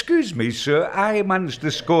 Excuse me, sir, I managed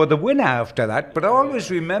to score the winner after that, but I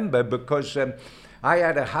always remember because I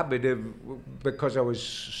had a habit of, because I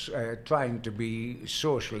was trying to be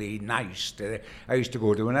socially nice, I used to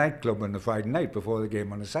go to a nightclub on a Friday night before the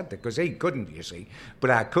game on a Saturday, because he couldn't, you see,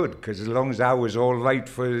 but I could, because as long as I was all right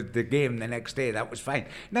for the game the next day, that was fine.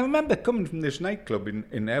 And I remember coming from this nightclub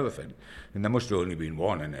in Hereford, and there must have only been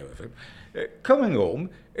one in Hereford, coming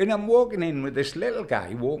home, and I'm walking in with this little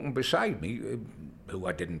guy walking beside me, who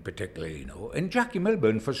I didn't particularly know, and Jackie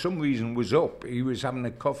Milburn, for some reason, was up. He was having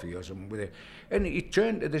a coffee or something with it, and he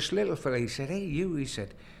turned to this little fella. He said, "Hey, you," he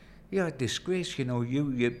said, "you're a disgrace, you know,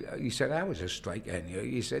 you," he said, "I was a striker, and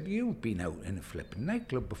he said, you've been out in a flipping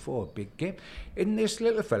nightclub before a big game." And this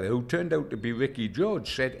little fella, who turned out to be Ricky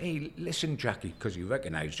George, said, "Hey, listen, Jackie," because he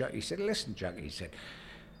recognised Jackie. He said, "Listen, Jackie," he said,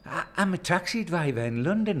 "I'm a taxi driver in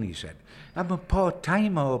London," he said. "I'm a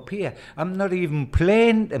part-timer up here. I'm not even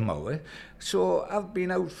playing tomorrow. So I've been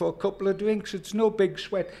out for a couple of drinks. It's no big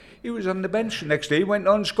sweat." He was on the bench the next day. He went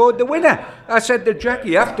on and scored the winner. I said to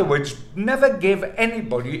Jackie afterwards, never give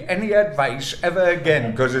anybody any advice ever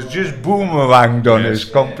again, because it's just boomeranged on us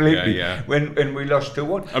completely when we lost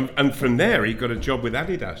 2-1. And from there, he got a job with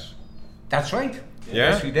Adidas. That's right.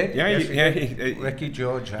 Yeah. Yes, he did. Yeah, yes, he did. Ricky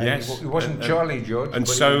George. Yes. He wasn't Charlie George. And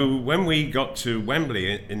so when we got to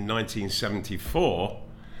Wembley in 1974,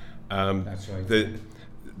 that's right.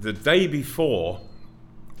 The day before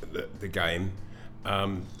the game,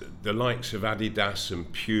 the likes of Adidas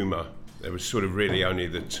and Puma, there was sort of really only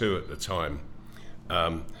the two at the time,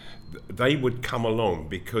 they would come along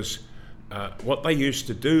because what they used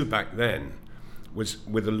to do back then was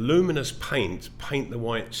with a luminous paint the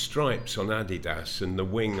white stripes on Adidas and the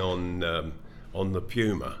wing on the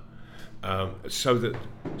Puma, so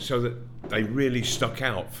that they really stuck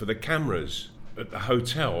out for the cameras. At the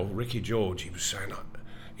hotel, Ricky George, he was saying,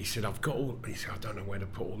 he said, "I've got all," he said, "I don't know where to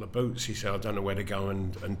put all the boots." He said, "I don't know where to go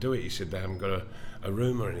and do it." He said, "They haven't got a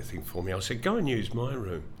room or anything for me." I said, "Go and use my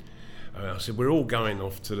room." I said, "We're all going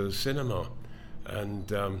off to the cinema."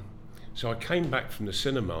 And so I came back from the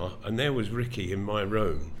cinema, and there was Ricky in my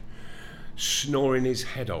room, snoring his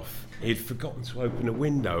head off. He'd forgotten to open a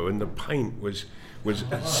window, and the paint was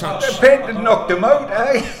such... The paint had knocked him out,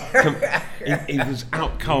 eh? He was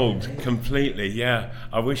out cold completely, yeah.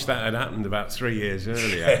 I wish that had happened about 3 years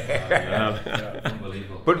earlier.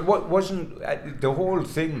 Unbelievable. But what wasn't... the whole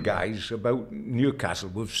thing, guys, about Newcastle,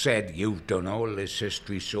 we've said you've done all this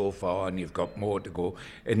history so far and you've got more to go,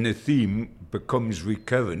 and the theme becomes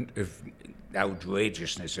recurrent of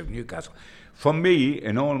outrageousness of Newcastle. For me,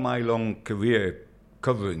 in all my long career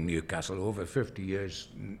covering Newcastle, over 50 years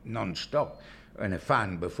non-stop, and a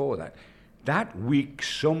fan before that, that week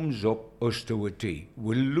sums up us to a T.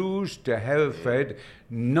 We lose to Hereford,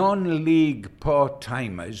 non-league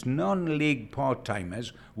part-timers,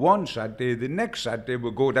 one Saturday. The next Saturday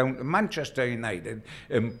we'll go down to Manchester United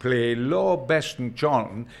and play Law, Best and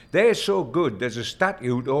Charlton. They're so good, there's a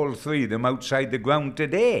statue, all three of them, outside the ground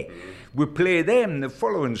today. We play them the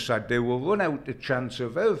following Saturday. We'll run out the chance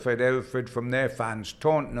of Hereford from their fans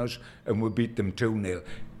taunting us, and we'll beat them 2-0.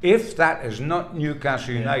 If that is not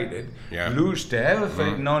Newcastle United, lose to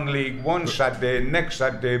Hereford non-league one Saturday, next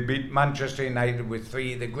Saturday beat Manchester United with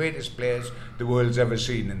three of the greatest players the world's ever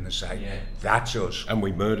seen in the side. Yeah. That's us. And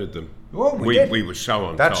we murdered them. Oh, we did. We were so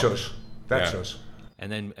on That's top. us. That's us.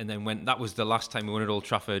 And then when that was the last time we won at Old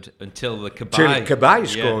Trafford until the Cabaye. Till Cabaye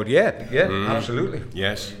scored, absolutely.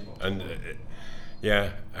 Yes, and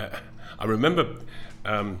I remember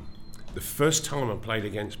the first time I played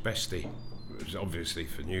against Bestie. It was obviously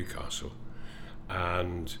for Newcastle,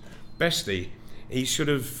 and Bestie, he sort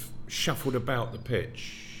of shuffled about the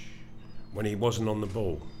pitch when he wasn't on the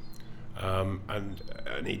ball, and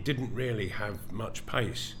he didn't really have much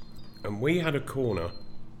pace. And we had a corner.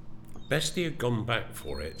 Bestie had gone back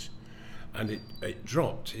for it, and it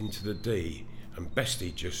dropped into the D, and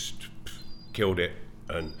Bestie just killed it,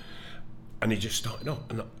 and he just started off,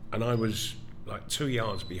 and I was like 2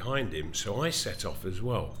 yards behind him, so I set off as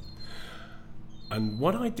well. And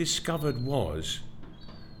what I discovered was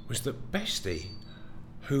that Bestie,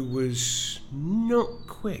 who was not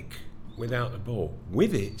quick without the ball,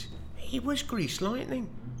 with it, he was grease lightning.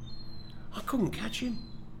 I couldn't catch him.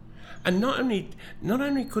 And not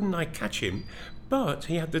only couldn't I catch him, but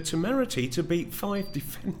he had the temerity to beat 5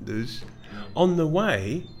 defenders on the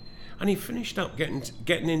way. And he finished up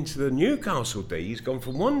getting into the Newcastle D. He's gone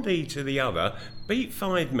from one D to the other, beat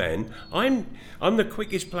 5 men. I'm the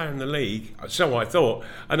quickest player in the league, so I thought,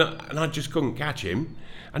 and I just couldn't catch him.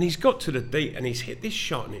 And he's got to the D and he's hit this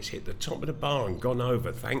shot and it's hit the top of the bar and gone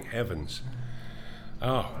over. Thank heavens.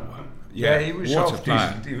 Oh, yeah, he was what off a player.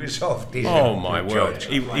 decent. He was off decent. Oh my word,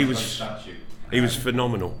 he was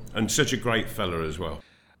phenomenal and such a great fella as well.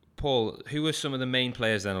 Paul, who were some of the main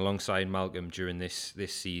players then alongside Malcolm during this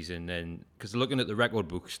season? And because looking at the record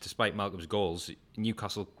books, despite Malcolm's goals,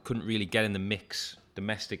 Newcastle couldn't really get in the mix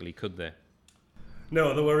domestically, could they?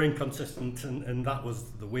 No, they were inconsistent, and that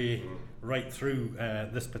was the way right through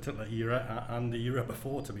this particular era and the era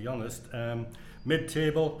before, to be honest.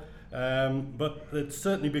 Mid-table, but it's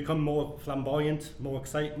certainly become more flamboyant, more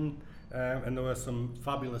exciting. And there were some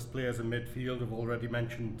fabulous players in midfield. I've already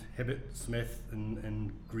mentioned Hibbett, Smith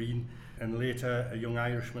and Green. And later a young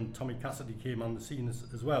Irishman, Tommy Cassidy, came on the scene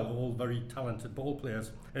as well, all very talented ball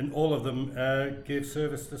players. And all of them gave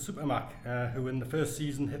service to Supermac, who in the first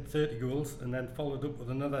season hit 30 goals and then followed up with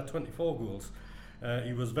another 24 goals.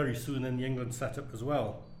 He was very soon in the England setup as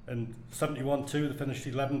well. And 71-2, they finished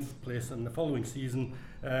 11th place, and the following season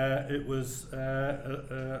it was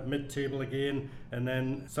mid-table again, and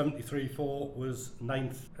then 73-4 was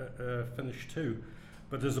 9th, finished 2.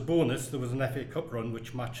 But as a bonus, there was an FA Cup run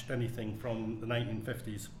which matched anything from the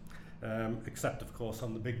 1950s, except of course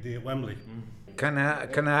on the big day at Wembley. Can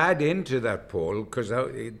I add into that, Paul? Because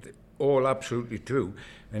all absolutely true.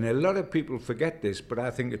 And a lot of people forget this, but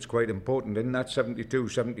I think it's quite important. In that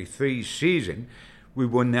 72-73 season, we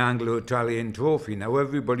won the Anglo-Italian Trophy. Now,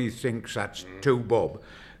 everybody thinks that's too bob,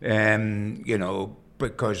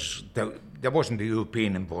 because there wasn't the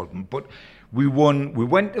European involvement. But we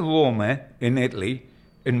went to Roma in Italy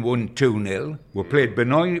and won 2-0. We played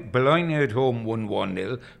Bologna at home, won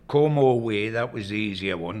 1-0. Como away, that was the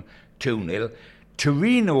easier one, 2-0.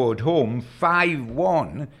 Torino at home,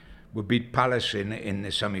 5-1. We beat Palace in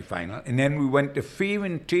the semi-final. And then we went to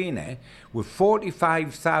Fiorentina with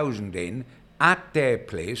 45,000 in, at their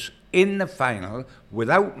place in the final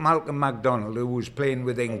without Malcolm MacDonald, who was playing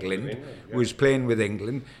with England,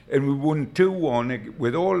 and we won 2-1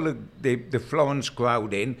 with all the Florence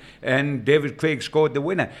crowd in, and David Craig scored the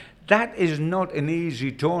winner. That is not an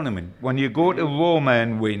easy tournament. When you go to Roma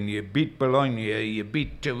and win, you beat Bologna, you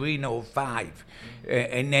beat Torino 5,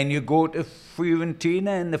 and then you go to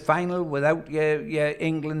Fiorentina in the final without your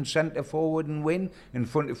England centre forward and win in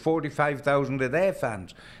front of 45,000 of their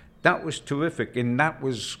fans. That was terrific, and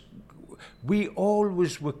we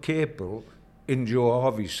always were capable in Joe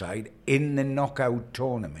Harvey's side in the knockout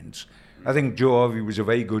tournaments. I think Joe Harvey was a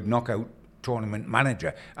very good knockout tournament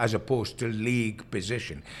manager as opposed to league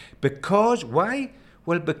position. Why?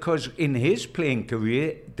 Well, because in his playing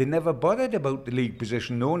career, they never bothered about the league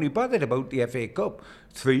position. They only bothered about the FA Cup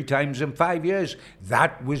 3 times in 5 years.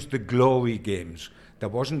 That was the glory games. There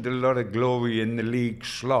wasn't a lot of glory in the league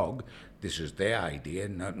slog. This is their idea,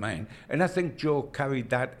 not mine. And I think Joe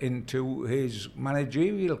carried that into his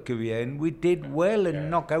managerial career, and we did well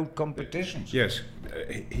in knockout competitions. Yes,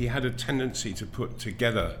 he had a tendency to put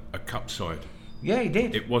together a cup side. Yeah, he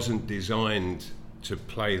did. It wasn't designed to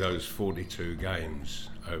play those 42 games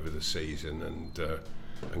over the season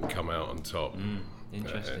and come out on top.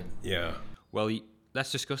 Interesting. Yeah. Well,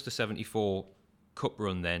 let's discuss the 74 Cup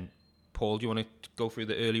run then. Paul, do you want to go through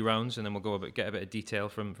the early rounds and then we'll get a bit of detail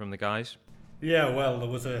from the guys? Yeah, well, there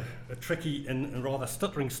was a tricky and rather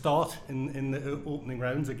stuttering start in the opening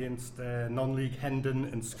rounds against non-league Hendon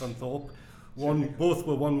and Scunthorpe. Both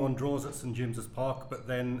were 1-1 draws at St James's Park, but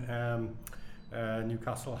then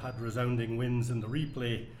Newcastle had resounding wins in the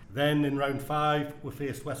replay. Then in round 5, we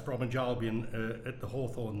faced West Bromwich Albion at the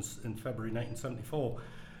Hawthorns in February 1974.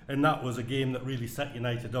 And that was a game that really set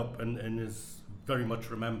United up and is very much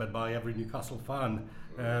remembered by every Newcastle fan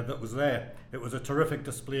that was there. It was a terrific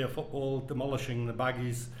display of football, demolishing the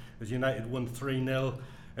Baggies as United won 3-0,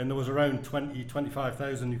 and there was around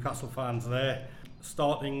 20-25,000 Newcastle fans there,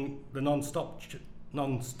 starting the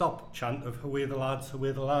non-stop chant of "Away the lads,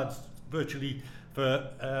 away the lads," virtually for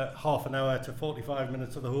half an hour to 45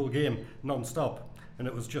 minutes of the whole game, non-stop. And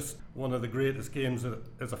it was just one of the greatest games that,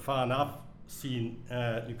 as a fan, I've seen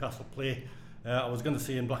Newcastle play. I was going to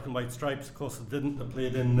say in black and white stripes, of course they didn't. They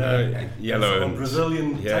played in yellow and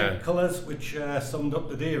Brazilian type colours, which summed up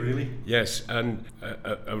the day really. Yes, and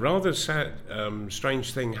a rather sad,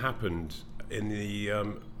 strange thing happened in the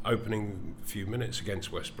opening few minutes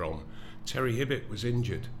against West Brom. Terry Hibbett was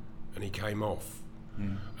injured and he came off,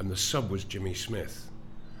 and the sub was Jimmy Smith.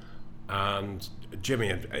 And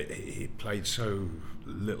Jimmy he played so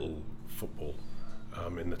little football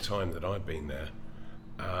in the time that I'd been there.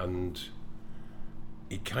 and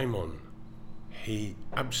he came on. He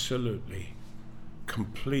absolutely,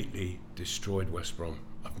 completely destroyed West Brom.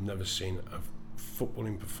 I've never seen a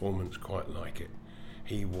footballing performance quite like it.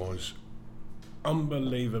 He was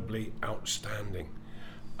unbelievably outstanding,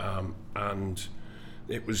 and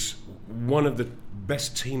it was one of the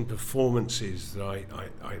best team performances that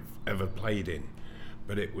I've ever played in.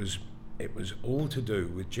 But it was all to do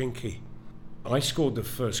with Jinky. I scored the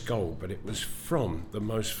first goal, but it was from the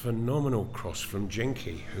most phenomenal cross from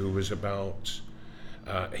Jinky, who was about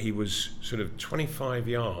he was sort of 25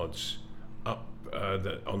 yards up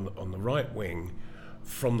on the right wing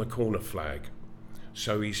from the corner flag.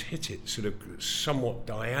 So he's hit it sort of somewhat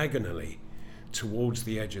diagonally towards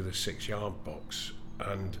the edge of the 6-yard box,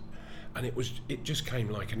 and it just came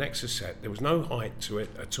like an exocet. There was no height to it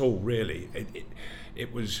at all, really.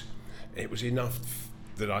 It was enough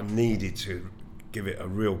that I needed to give it a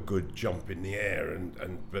real good jump in the air,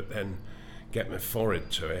 but then get my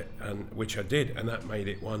forehead to it, and which I did, and that made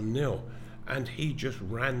it 1-0. And he just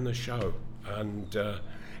ran the show, and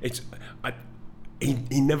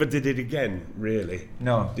he never did it again, really.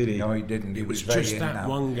 No, did he? No, he didn't. It was just that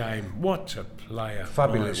one game. What a player!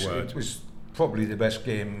 Fabulous. My word. It was probably the best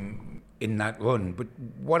game in that run. But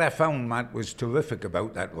what I found, Matt, was terrific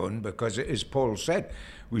about that run, because, as Paul said,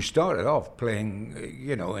 we started off playing,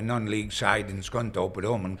 a non-league side in Scunthorpe at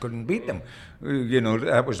home and couldn't beat them.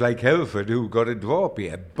 That was like Hereford, who got a draw up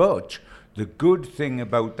here. But the good thing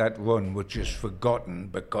about that run, which is forgotten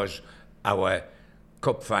because our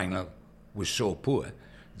cup final was so poor,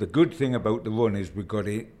 the good thing about the run is we got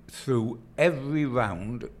it through every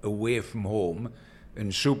round away from home,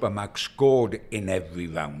 and Supermac scored in every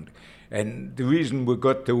round. And the reason we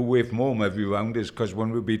got to away from home every round is because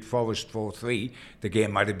when we beat Forest 4-3, the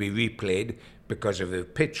game had to be replayed because of the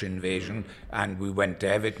pitch invasion, and we went to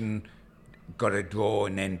Everton, got a draw,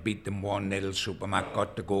 and then beat them 1-0. Supermac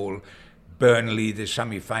got the goal. Burnley, the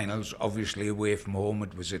semi-finals, obviously away from home,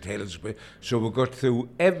 it was at Hillsborough. So we got through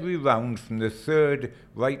every round from the third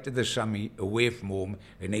right to the semi, away from home,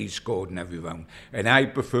 and he scored in every round. And I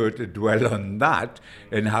prefer to dwell on that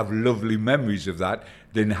and have lovely memories of that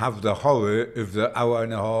than have the horror of the hour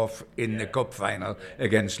and a half in the cup final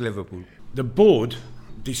against Liverpool. The board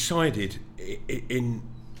decided in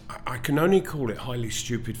I can only call it highly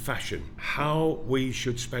stupid fashion, how we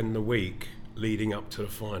should spend the week leading up to the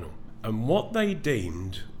final. And what they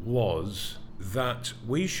deemed was that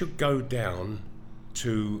we should go down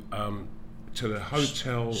to the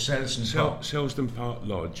hotel Selsdon Park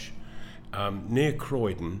Lodge near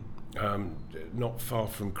Croydon, not far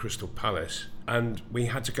from Crystal Palace, and we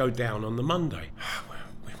had to go down on the Monday.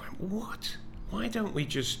 We went, what? Why don't we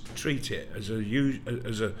just treat it as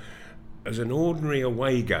an ordinary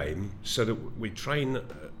away game, so that we train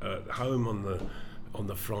at home on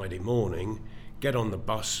the Friday morning, get on the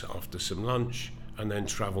bus after some lunch, and then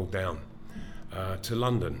travel down to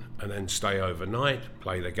London, and then stay overnight,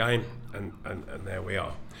 play the game, and there we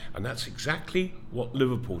are. And that's exactly what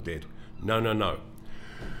Liverpool did. No.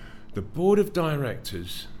 The board of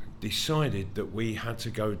directors decided that we had to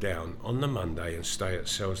go down on the Monday and stay at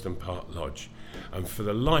Selsdon Park Lodge. And for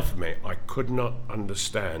the life of me, I could not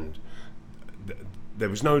understand. There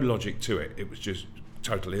was no logic to it. It was just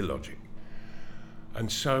total illogic. And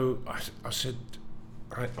so I said,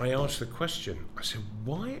 I asked the question, I said,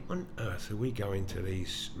 why on earth are we going to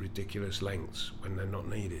these ridiculous lengths when they're not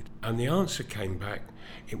needed? And the answer came back,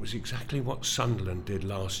 it was exactly what Sunderland did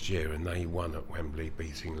last year, and they won at Wembley,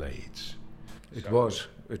 beating Leeds. It was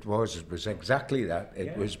exactly that.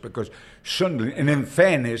 It was because Sunderland, and in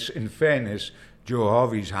fairness, Joe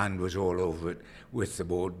Harvey's hand was all over it with the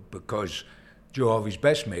board, because Joe Harvey's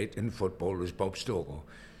best mate in football was Bob Stokoe,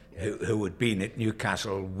 who had been at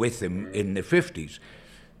Newcastle with him in the 50s.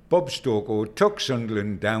 Bob Stokoe took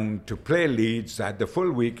Sunderland down to play Leeds, had the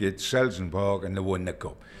full week at Selsdon Park, and they won the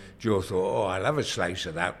cup. Joe thought, I'll have a slice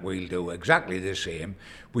of that, we'll do exactly the same.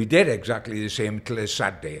 We did exactly the same till the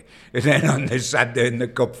Saturday. And then on the Saturday in the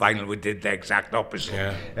cup final, we did the exact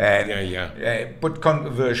opposite. But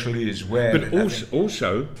controversially as well. But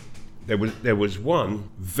also there was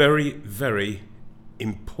one very, very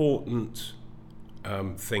important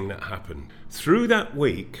thing that happened. Through that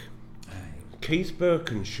week, Keith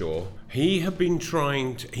Birkinshaw, he had been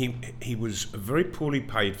trying to, he was a very poorly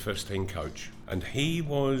paid first team coach, and he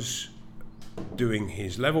was doing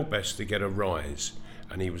his level best to get a rise,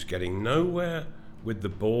 and he was getting nowhere with the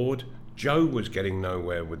board. Joe was getting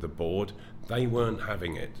nowhere with the board. They weren't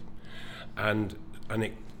having it, and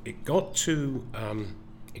it got to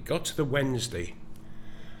the Wednesday,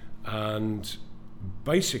 and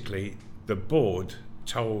basically the board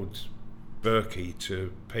told Berkey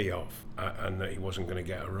to pee off and that he wasn't going to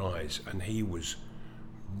get a rise. And he was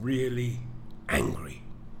really angry.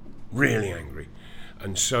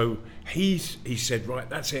 And so he said, right,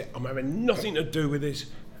 that's it. I'm having nothing to do with this,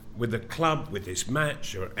 with the club, with this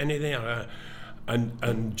match or anything.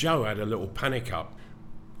 And Joe had a little panic up.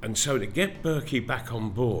 And so to get Berkey back on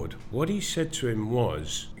board, what he said to him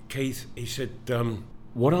was, Keith, he said,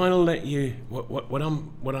 what I'd like you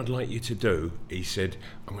to do, he said,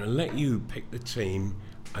 I'm going to let you pick the team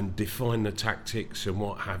and define the tactics and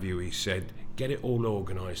what have you. He said, get it all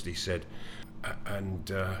organised. He said,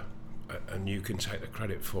 and you can take the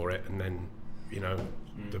credit for it, and then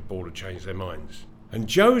the board will change their minds. And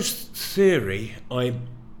Joe's theory, I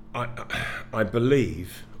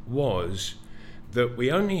believe, was that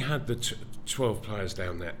we only had the 12 players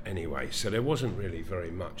down there anyway, so there wasn't really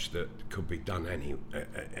very much that could be done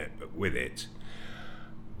with it.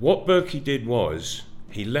 What Berkey did was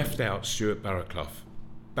he left out Stuart Barraclough.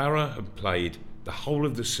 Barra had played the whole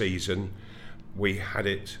of the season. We had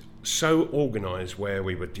it so organised where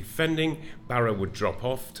we were defending, Barra would drop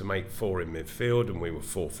off to make 4 in midfield, and we were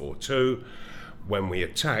 4-4-2. When we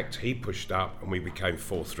attacked, he pushed up and we became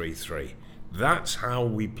 4-3-3. That's how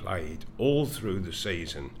we played all through the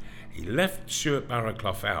season. He left Stuart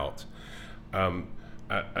Barraclough out,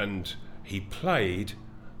 and he played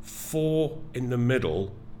 4 in the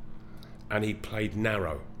middle, and he played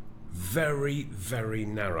narrow, very, very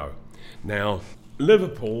narrow. Now,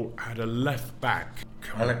 Liverpool had a left back,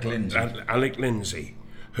 Alec Lindsay,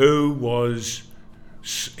 who was,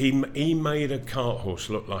 he made a cart horse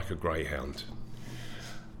look like a greyhound,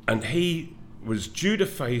 and he was due to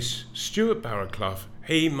face Stuart Barraclough.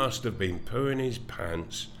 He must have been pooing his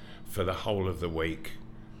pants for the whole of the week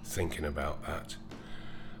thinking about that.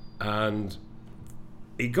 And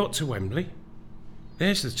he got to Wembley.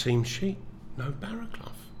 There's the team sheet, no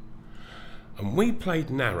Barraclough. And we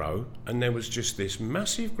played narrow, and there was just this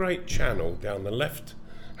massive great channel down the left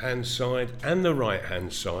hand side and the right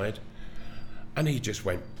hand side, and he just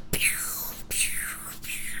went pew, pew,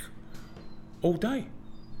 pew, all day.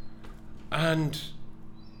 And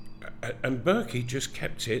Berkey just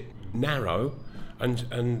kept it narrow,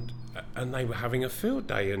 and they were having a field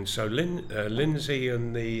day. And so Lindsay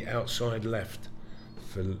and the outside left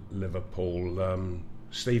for Liverpool,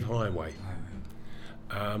 Steve Highway.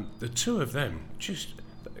 The two of them, just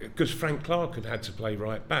because Frank Clark had to play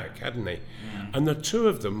right back, hadn't he? And the two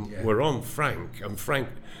of them were on Frank, and Frank,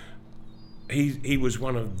 he was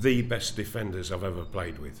one of the best defenders I've ever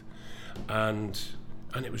played with, and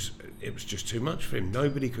it was just too much for him.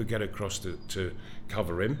 Nobody could get across to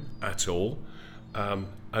cover him at all, and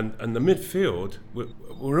the midfield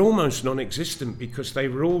were almost non-existent because they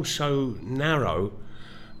were all so narrow,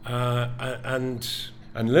 and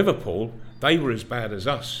Liverpool, they were as bad as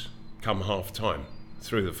us come half time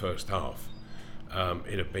through the first half.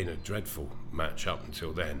 It had been a dreadful match up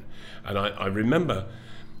until then, and I remember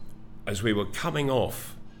as we were coming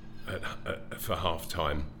off for half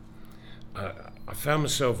time, I found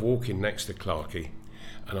myself walking next to Clarkey,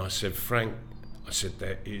 and I said, Frank, I said,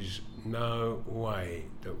 there is no way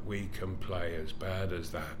that we can play as bad as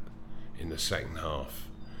that in the second half.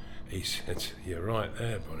 He said, you're right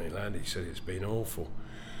there, Bonnie lad. He said, it's been awful.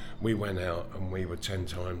 We went out and we were 10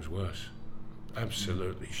 times worse.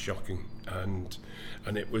 Absolutely shocking. And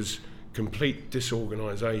it was complete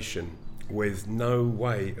disorganisation with no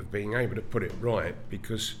way of being able to put it right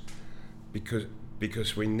because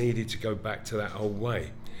we needed to go back to that old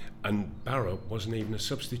way. And Barra wasn't even a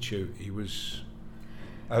substitute. He was...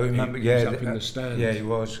 I remember, he was up in the stand. Yeah, he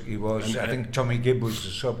was. And I think Tommy Gibb was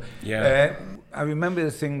the sub. Yeah. I remember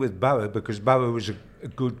the thing with Barra, because Barra was a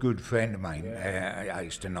good friend of mine. I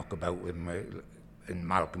used to knock about with him, and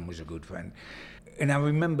Malcolm was a good friend. And I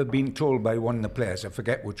remember being told by one of the players, I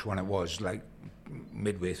forget which one it was, like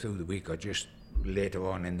midway through the week or just later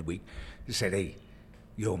on in the week, he said, hey,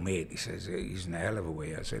 your mate, he says, he's in a hell of a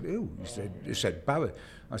way. I said, who? He said, Barra.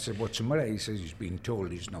 I said, what's the matter? He says, he's been told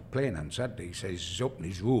he's not playing on Saturday. He says, he's up in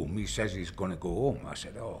his room. He says he's going to go home. I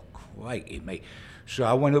said, oh, crikey, mate. So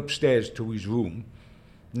I went upstairs to his room,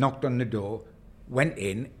 knocked on the door, went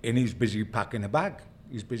in, and he's busy packing a bag.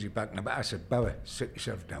 I said, Barra, sit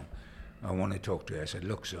yourself down. I want to talk to you. I said,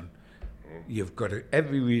 look, son, you've got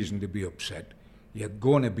every reason to be upset. You're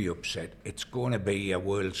going to be upset. It's going to be your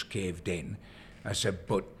world's caved in. I said,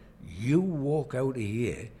 but you walk out of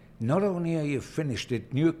here, not only are you finished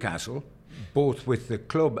at Newcastle, both with the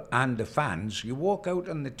club and the fans, you walk out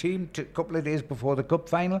on the team a couple of days before the cup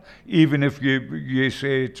final, even if you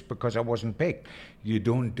say it's because I wasn't picked. You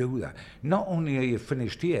don't do that. Not only are you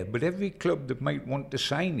finished here, but every club that might want to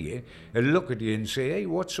sign you will look at you and say, hey,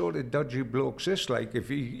 what sort of dodgy bloke's this like if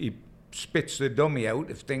he spits the dummy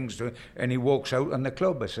out if things do, and he walks out on the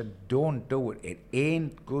club. I said, don't do it. It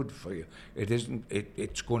ain't good for you. It isn't.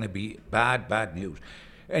 It's going to be bad news.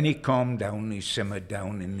 And he calmed down, he simmered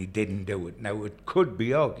down, and he didn't do it. Now, it could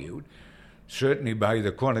be argued, certainly by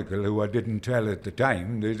the Chronicle, who I didn't tell at the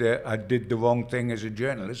time, that I did the wrong thing as a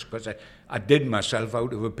journalist, because I did myself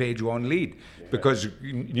out of a page one lead. Yeah. Because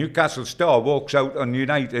Newcastle Star walks out on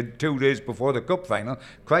United 2 days before the cup final.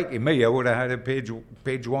 Crikey me, I would have had a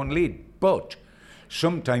page one lead. But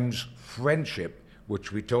sometimes friendship,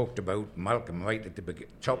 which we talked about, Malcolm, right at the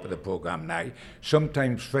top of the programme now,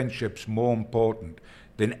 sometimes friendship's more important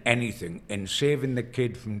than anything in saving the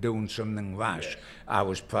kid from doing something rash. Yes. I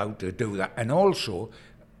was proud to do that. And also,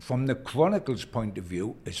 from the Chronicle's point of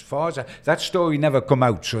view, as far as that story never come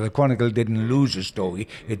out, so the Chronicle didn't lose a story.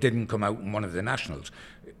 It didn't come out in one of the nationals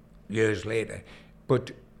years later.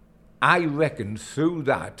 But I reckon through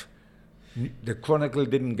that, the Chronicle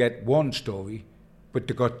didn't get one story, but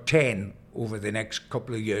they got 10 over the next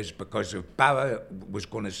couple of years, because if Barra was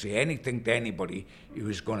going to say anything to anybody, he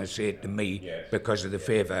was going to say it to me, because of the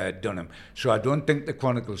favour I had done him. So I don't think the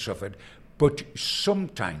Chronicle suffered, but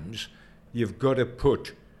sometimes you've got to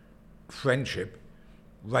put friendship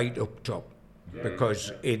right up top,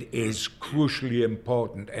 because it is crucially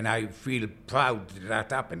important, and I feel proud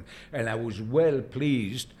that happened. And I was well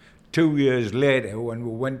pleased 2 years later when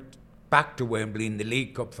we went back to Wembley in the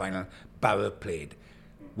League Cup final, Barra played.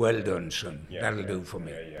 Well done, son. That'll do for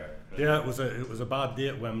me. Yeah, it was a bad day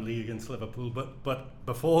at Wembley against Liverpool, but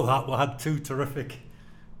before that we had two terrific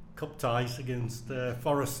cup ties against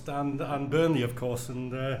Forest and Burnley, of course,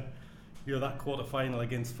 and that quarter final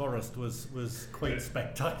against Forest was quite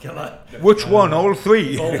spectacular. Which one? All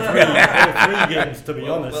three? All three games, to be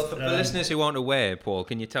honest. Well, for the listeners who aren't aware, Paul,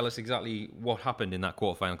 can you tell us exactly what happened in that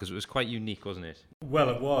quarter final, because it was quite unique, wasn't it? Well,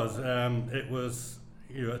 it was. It was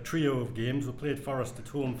a trio of games. We played Forest at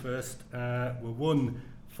home first. We won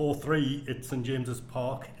 4-3 at St James's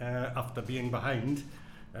Park after being behind,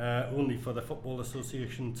 only for the Football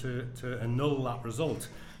Association to annul that result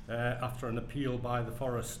after an appeal by the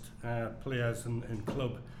Forest players and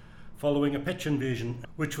club following a pitch invasion,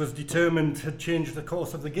 which was determined to change the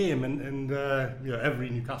course of the game. And every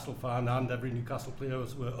Newcastle fan and every Newcastle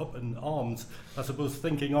players were up in arms, I suppose,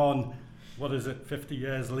 thinking on, 50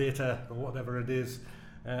 years later or whatever it is.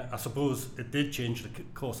 I suppose it did change the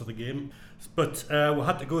course of the game, but we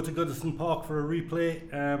had to go to Goodison Park for a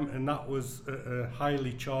replay, and that was a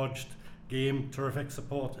highly charged game, terrific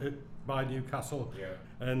support by Newcastle,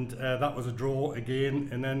 and that was a draw again,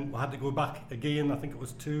 and then we had to go back again, I think it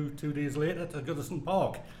was two days later, to Goodison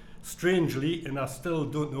Park. Strangely, and I still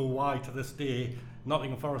don't know why to this day,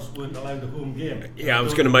 Nottingham Forest weren't allowed a home game. Yeah, I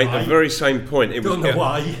was going to make the very same point. It don't was know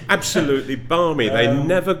why. Absolutely balmy. They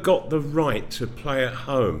never got the right to play at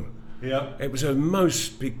home. Yeah, it was a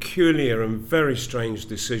most peculiar and very strange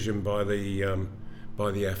decision by the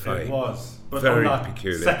FA. It was, but very on that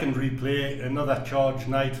peculiar. Second replay, another charge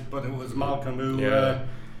night, but it was Malcolm who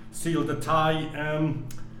sealed the tie.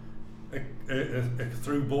 A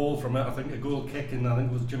through ball from I think a goal kick, and I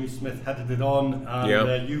think it was Jimmy Smith headed it on,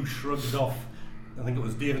 and you shrugged off. I think it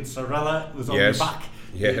was David Sorrella was on your back.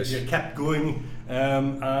 Yes. You kept going,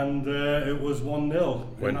 and it was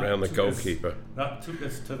 1-0. Went round the goalkeeper. That took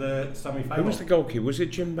us to the semi-final. Who was the goalkeeper? Was it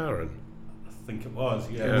Jim Barron? I think it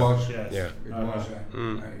was. Yeah, it was. Yes. Yeah,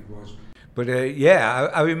 it was. But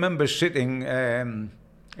I remember sitting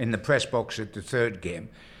in the press box at the third game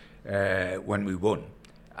when we won,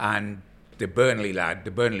 and the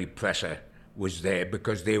Burnley presser was there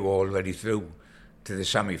because they were already through to the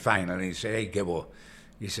semi-final, and he said, hey Gibbo,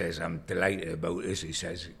 he says, I'm delighted about this. He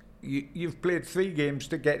says, you've played 3 games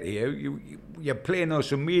to get here, you're playing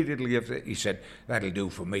us immediately. He said, that'll do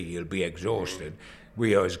for me, you'll be exhausted,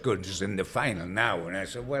 we are as good as in the final now. And I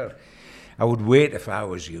said, well, I would wait if I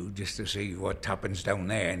was you just to see what happens down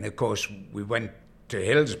there. And of course we went to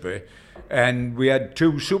Hillsborough and we had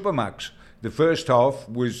 2 Supermacs. The first half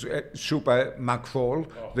was Super McFall,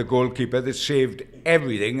 the goalkeeper that saved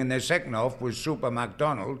everything, and the second half was Super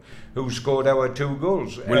MacDonald, who scored our 2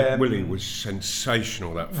 goals. Willie was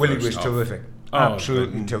sensational that first half. Willie was terrific,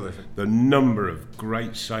 absolutely terrific. The number of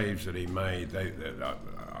great saves that he made,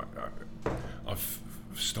 I've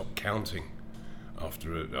stopped counting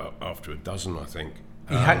after a dozen, I think.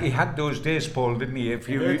 He had those days, Paul, didn't he? If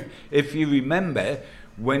you remember,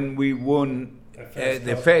 when we won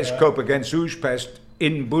the first cup against Újpest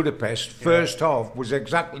in Budapest, first half was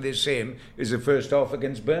exactly the same as the first half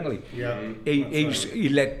against Burnley. Yeah, He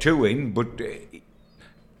let 2 in, but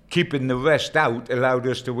keeping the rest out allowed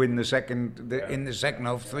us to win in the second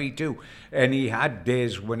half 3-2. And he had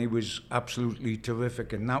days when he was absolutely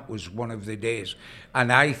terrific, and that was one of the days.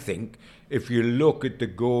 And I think if you look at the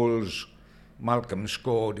goals Malcolm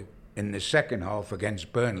scored in the second half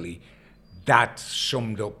against Burnley, that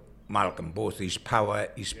summed up Malcolm, both his power,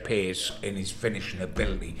 his pace, and his finishing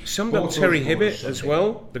ability. Summed up Terry Hibbett as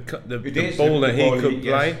well, the ball that he could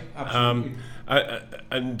play.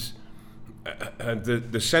 And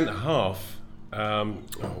the centre half,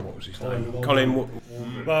 what was his name? Colin.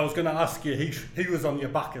 Well, I was going to ask you, he was on your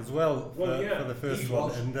back as well for the first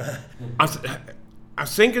one. And, I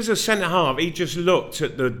think as a centre half, he just looked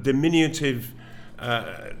at the diminutive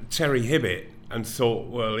Terry Hibbett and thought,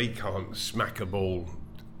 well, he can't smack a ball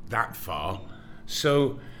that far.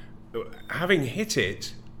 So, having hit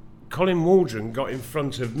it, Colin Waldron got in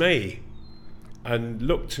front of me and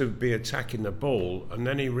looked to be attacking the ball, and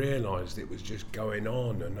then he realised it was just going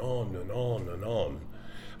on and on and on and on.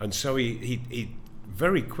 And so he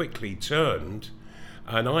very quickly turned,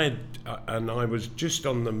 and I was just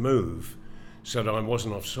on the move, so that I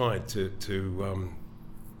wasn't offside to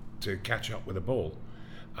catch up with the ball.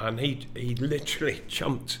 And he literally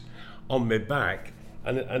jumped on my back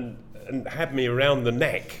and had me around the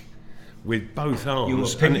neck with both arms. You were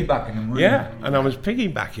piggybacking him, weren't you? Yeah, and I was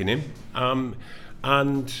piggybacking him,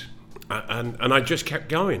 and I just kept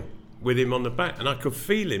going with him on the back, and I could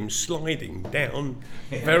feel him sliding down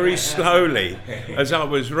very slowly as I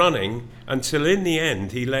was running, until in the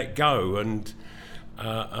end he let go, and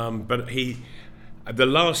but the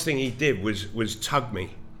last thing he did was tug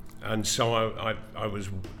me, and so I was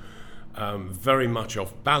very much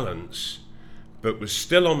off balance, but was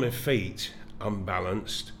still on my feet,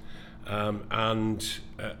 unbalanced, and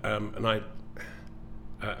I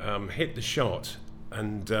hit the shot,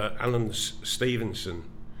 and Alan Stevenson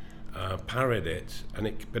parried it,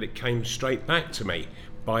 but it came straight back to me.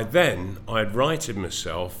 By then, I had righted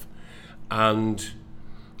myself, and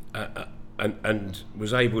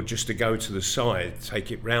was able just to go to the side, take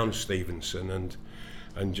it round Stevenson,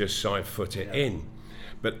 and just side foot it in.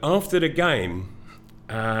 But after the game,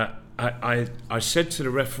 I said to the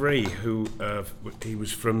referee, who he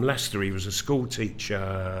was from Leicester, he was a school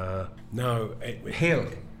teacher. Gordon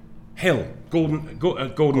Hill.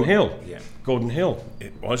 Yeah. Gordon Hill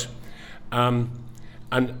it was.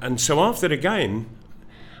 And so after the game,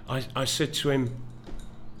 I said to him,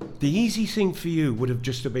 the easy thing for you would have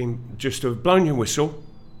just to have blown your whistle,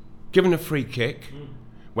 given a free kick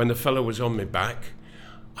when the fellow was on my back.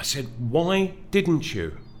 I said, why didn't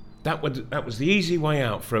you? That was the easy way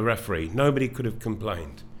out for a referee. Nobody could have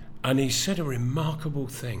complained. And he said a remarkable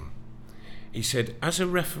thing. He said, as a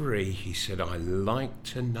referee, he said, I like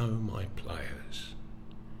to know my players.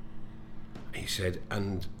 He said,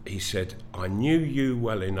 I knew you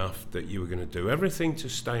well enough that you were going to do everything to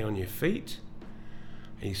stay on your feet.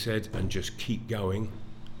 He said, and just keep going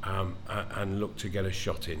and look to get a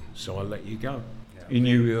shot in. So I'll let you go. He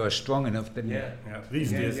knew you were strong enough, didn't he? Yeah.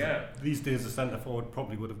 These days, the centre forward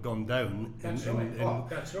probably would have gone down. That's right.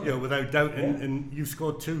 Without doubt. And you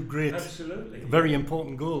scored 2 great, very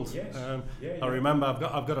important goals. Yes. I remember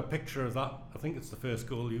I've got a picture of that. I think it's the first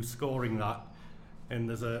goal, you scoring that, and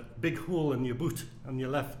there's a big hole in your boot, on your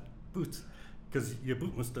left boot, because your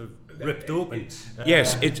boot must have ripped open.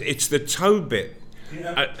 Yes, it's the toe bit.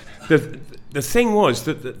 The thing was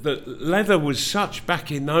that the leather was such back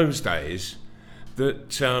in those days that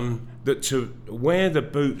to wear the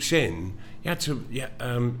boots in, you had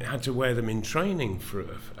to wear them in training.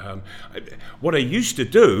 What I used to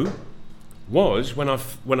do was when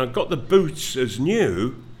I got the boots as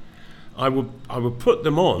new, I would put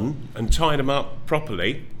them on and tie them up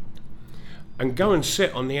properly, and go and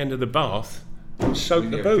sit on the end of the bath and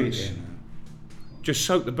soak the boots. Just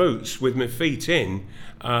soak the boots with my feet in,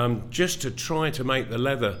 just to try to make the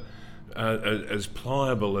leather as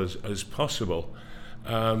pliable as possible.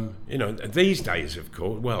 These days, of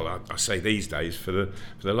course. Well, I say these days for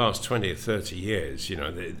the last 20 or 30 years.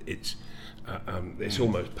 It's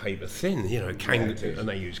almost paper thin. And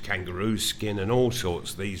they use kangaroo skin and all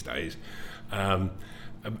sorts these days. But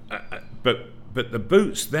the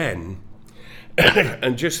boots then,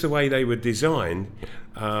 and just the way they were designed,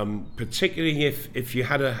 particularly if you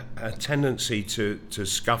had a tendency to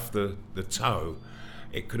scuff the toe,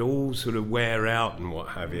 it could all sort of wear out and what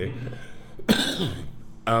have you.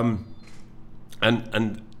 And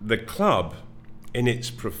the club, in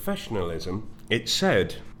its professionalism, it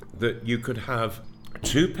said that you could have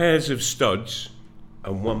 2 pairs of studs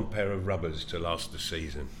and 1 pair of rubbers to last the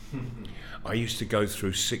season. I used to go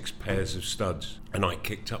through 6 pairs of studs, and I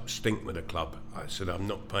kicked up stink with the club. I said, I'm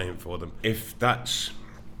not paying for them. If that's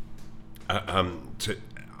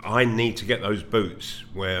I need to get those boots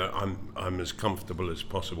where I'm as comfortable as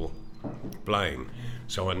possible playing,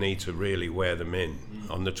 so I need to really wear them in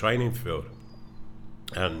on the training field.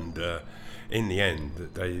 And in the end,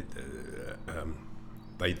 they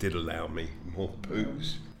did allow me more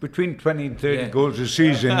boots. Between 20 and 30 goals a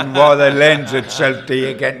season, rather lends itself to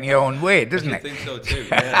you getting your own way, doesn't I it? think so too,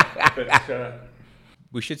 yeah. But,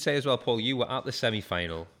 we should say as well, Paul, you were at the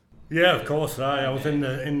semi-final. Yeah, of course. I was in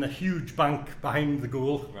the huge bank behind the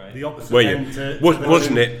goal, the opposite Were you? end.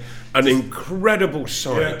 Wasn't it an incredible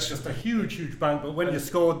sight? Yeah, just a huge bank. But when you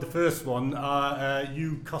scored the first one,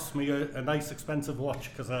 you cost me a nice expensive watch,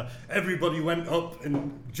 because everybody went up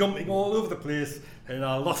and jumping all over the place, and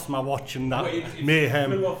I lost my watch in that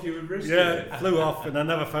mayhem. Flew off your wrist. Yeah, it flew off, and I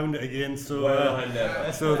never found it again. So,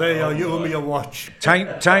 so there you are. You owe me a watch.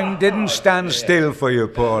 Time didn't stand still for you,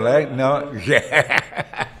 Paul, eh? No? Yeah,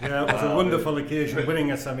 it was a wonderful occasion,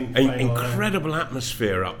 winning a semi-final. Incredible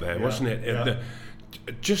atmosphere up there, wasn't it? Yeah.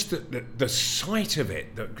 Just the sight of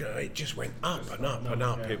it, it just went up and up and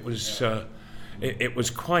up. It was it was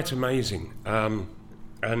quite amazing. But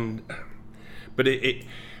it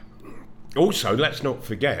also, let's not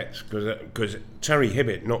forget, because Terry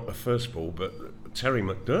Hibbitt knocked the first ball, but Terry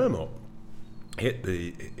McDermott hit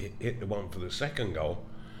the one for the second goal,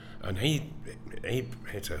 and he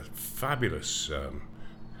hit a fabulous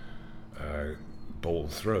ball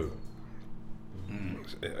through.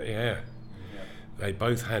 Yeah. They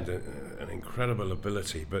both had an incredible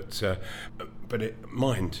ability, but I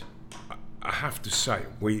have to say,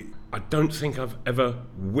 I don't think I've ever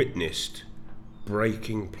witnessed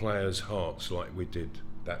breaking players' hearts like we did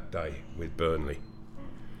that day with Burnley.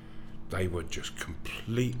 They were just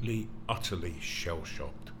completely, utterly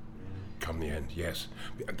shell-shocked come the end, yes.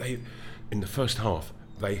 In the first half,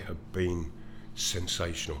 they have been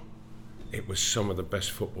sensational. It was some of the best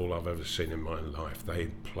football I've ever seen in my life. They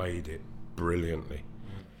played it brilliantly.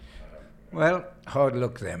 Well, hard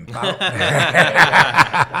luck then, pal.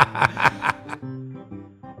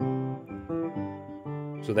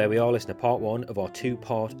 So there we are, listener. Part 1 of our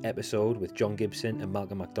 2-part episode with John Gibson and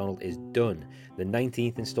Malcolm MacDonald is done. The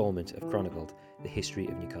 19th instalment of Chronicled, the history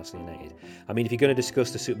of Newcastle United. I mean, if you're going to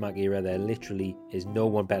discuss the Supermac era, there literally is no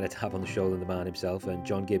one better to have on the show than the man himself, and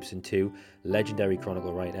John Gibson too, legendary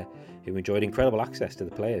Chronicle writer, who enjoyed incredible access to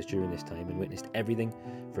the players during this time and witnessed everything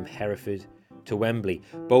from Hereford to Wembley.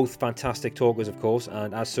 Both fantastic talkers, of course,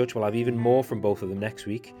 and as such, we'll have even more from both of them next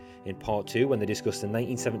week in part 2, when they discuss the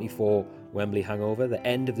 1974 Wembley hangover, the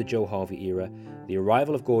end of the Joe Harvey era, the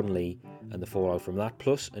arrival of Gordon Lee, and the fallout from that,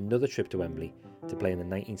 plus another trip to Wembley to play in the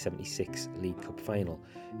 1976 League Cup final.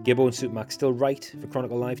 Gibbo and Supermac still write for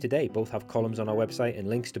Chronicle Live today. Both have columns on our website, and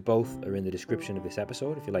links to both are in the description of this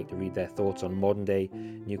episode if you'd like to read their thoughts on modern day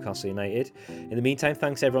Newcastle United. In the meantime,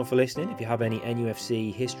 thanks everyone for listening. If you have any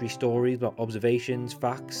NUFC history stories, observations,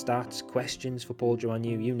 facts, stats, questions for Paul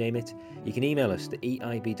Joannou, you name it, you can email us to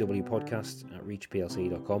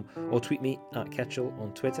eibwpodcast@reachplc.com or tweet me at Ketchel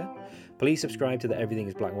on Twitter. Please subscribe to the Everything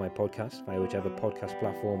is Black and White podcast via whichever podcast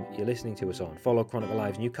platform you're listening to us on. Follow Chronicle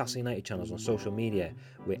Live's Newcastle United channels on social media.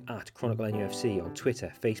 We're at Chronicle NUFC on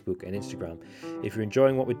Twitter, Facebook and Instagram. If you're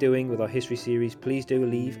enjoying what we're doing with our history series, please do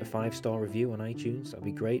leave a 5-star review on iTunes. That'd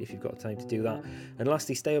be great if you've got time to do that. And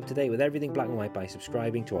lastly, stay up to date with everything Black and White by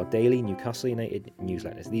subscribing to our daily Newcastle United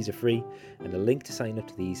newsletters. These are free, and the link to sign up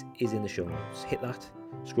to these is in the show notes. Hit that,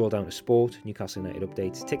 scroll down to Sport, Newcastle United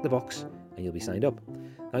updates, tick the box, and you'll be signed up.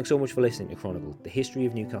 Thanks so much for listening to Chronicle, the history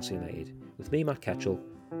of Newcastle United, with me, Matt Ketchel,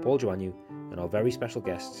 Paul Joannou, and our very special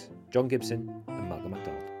guests, John Gibson and Malcolm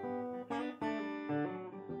MacDonald.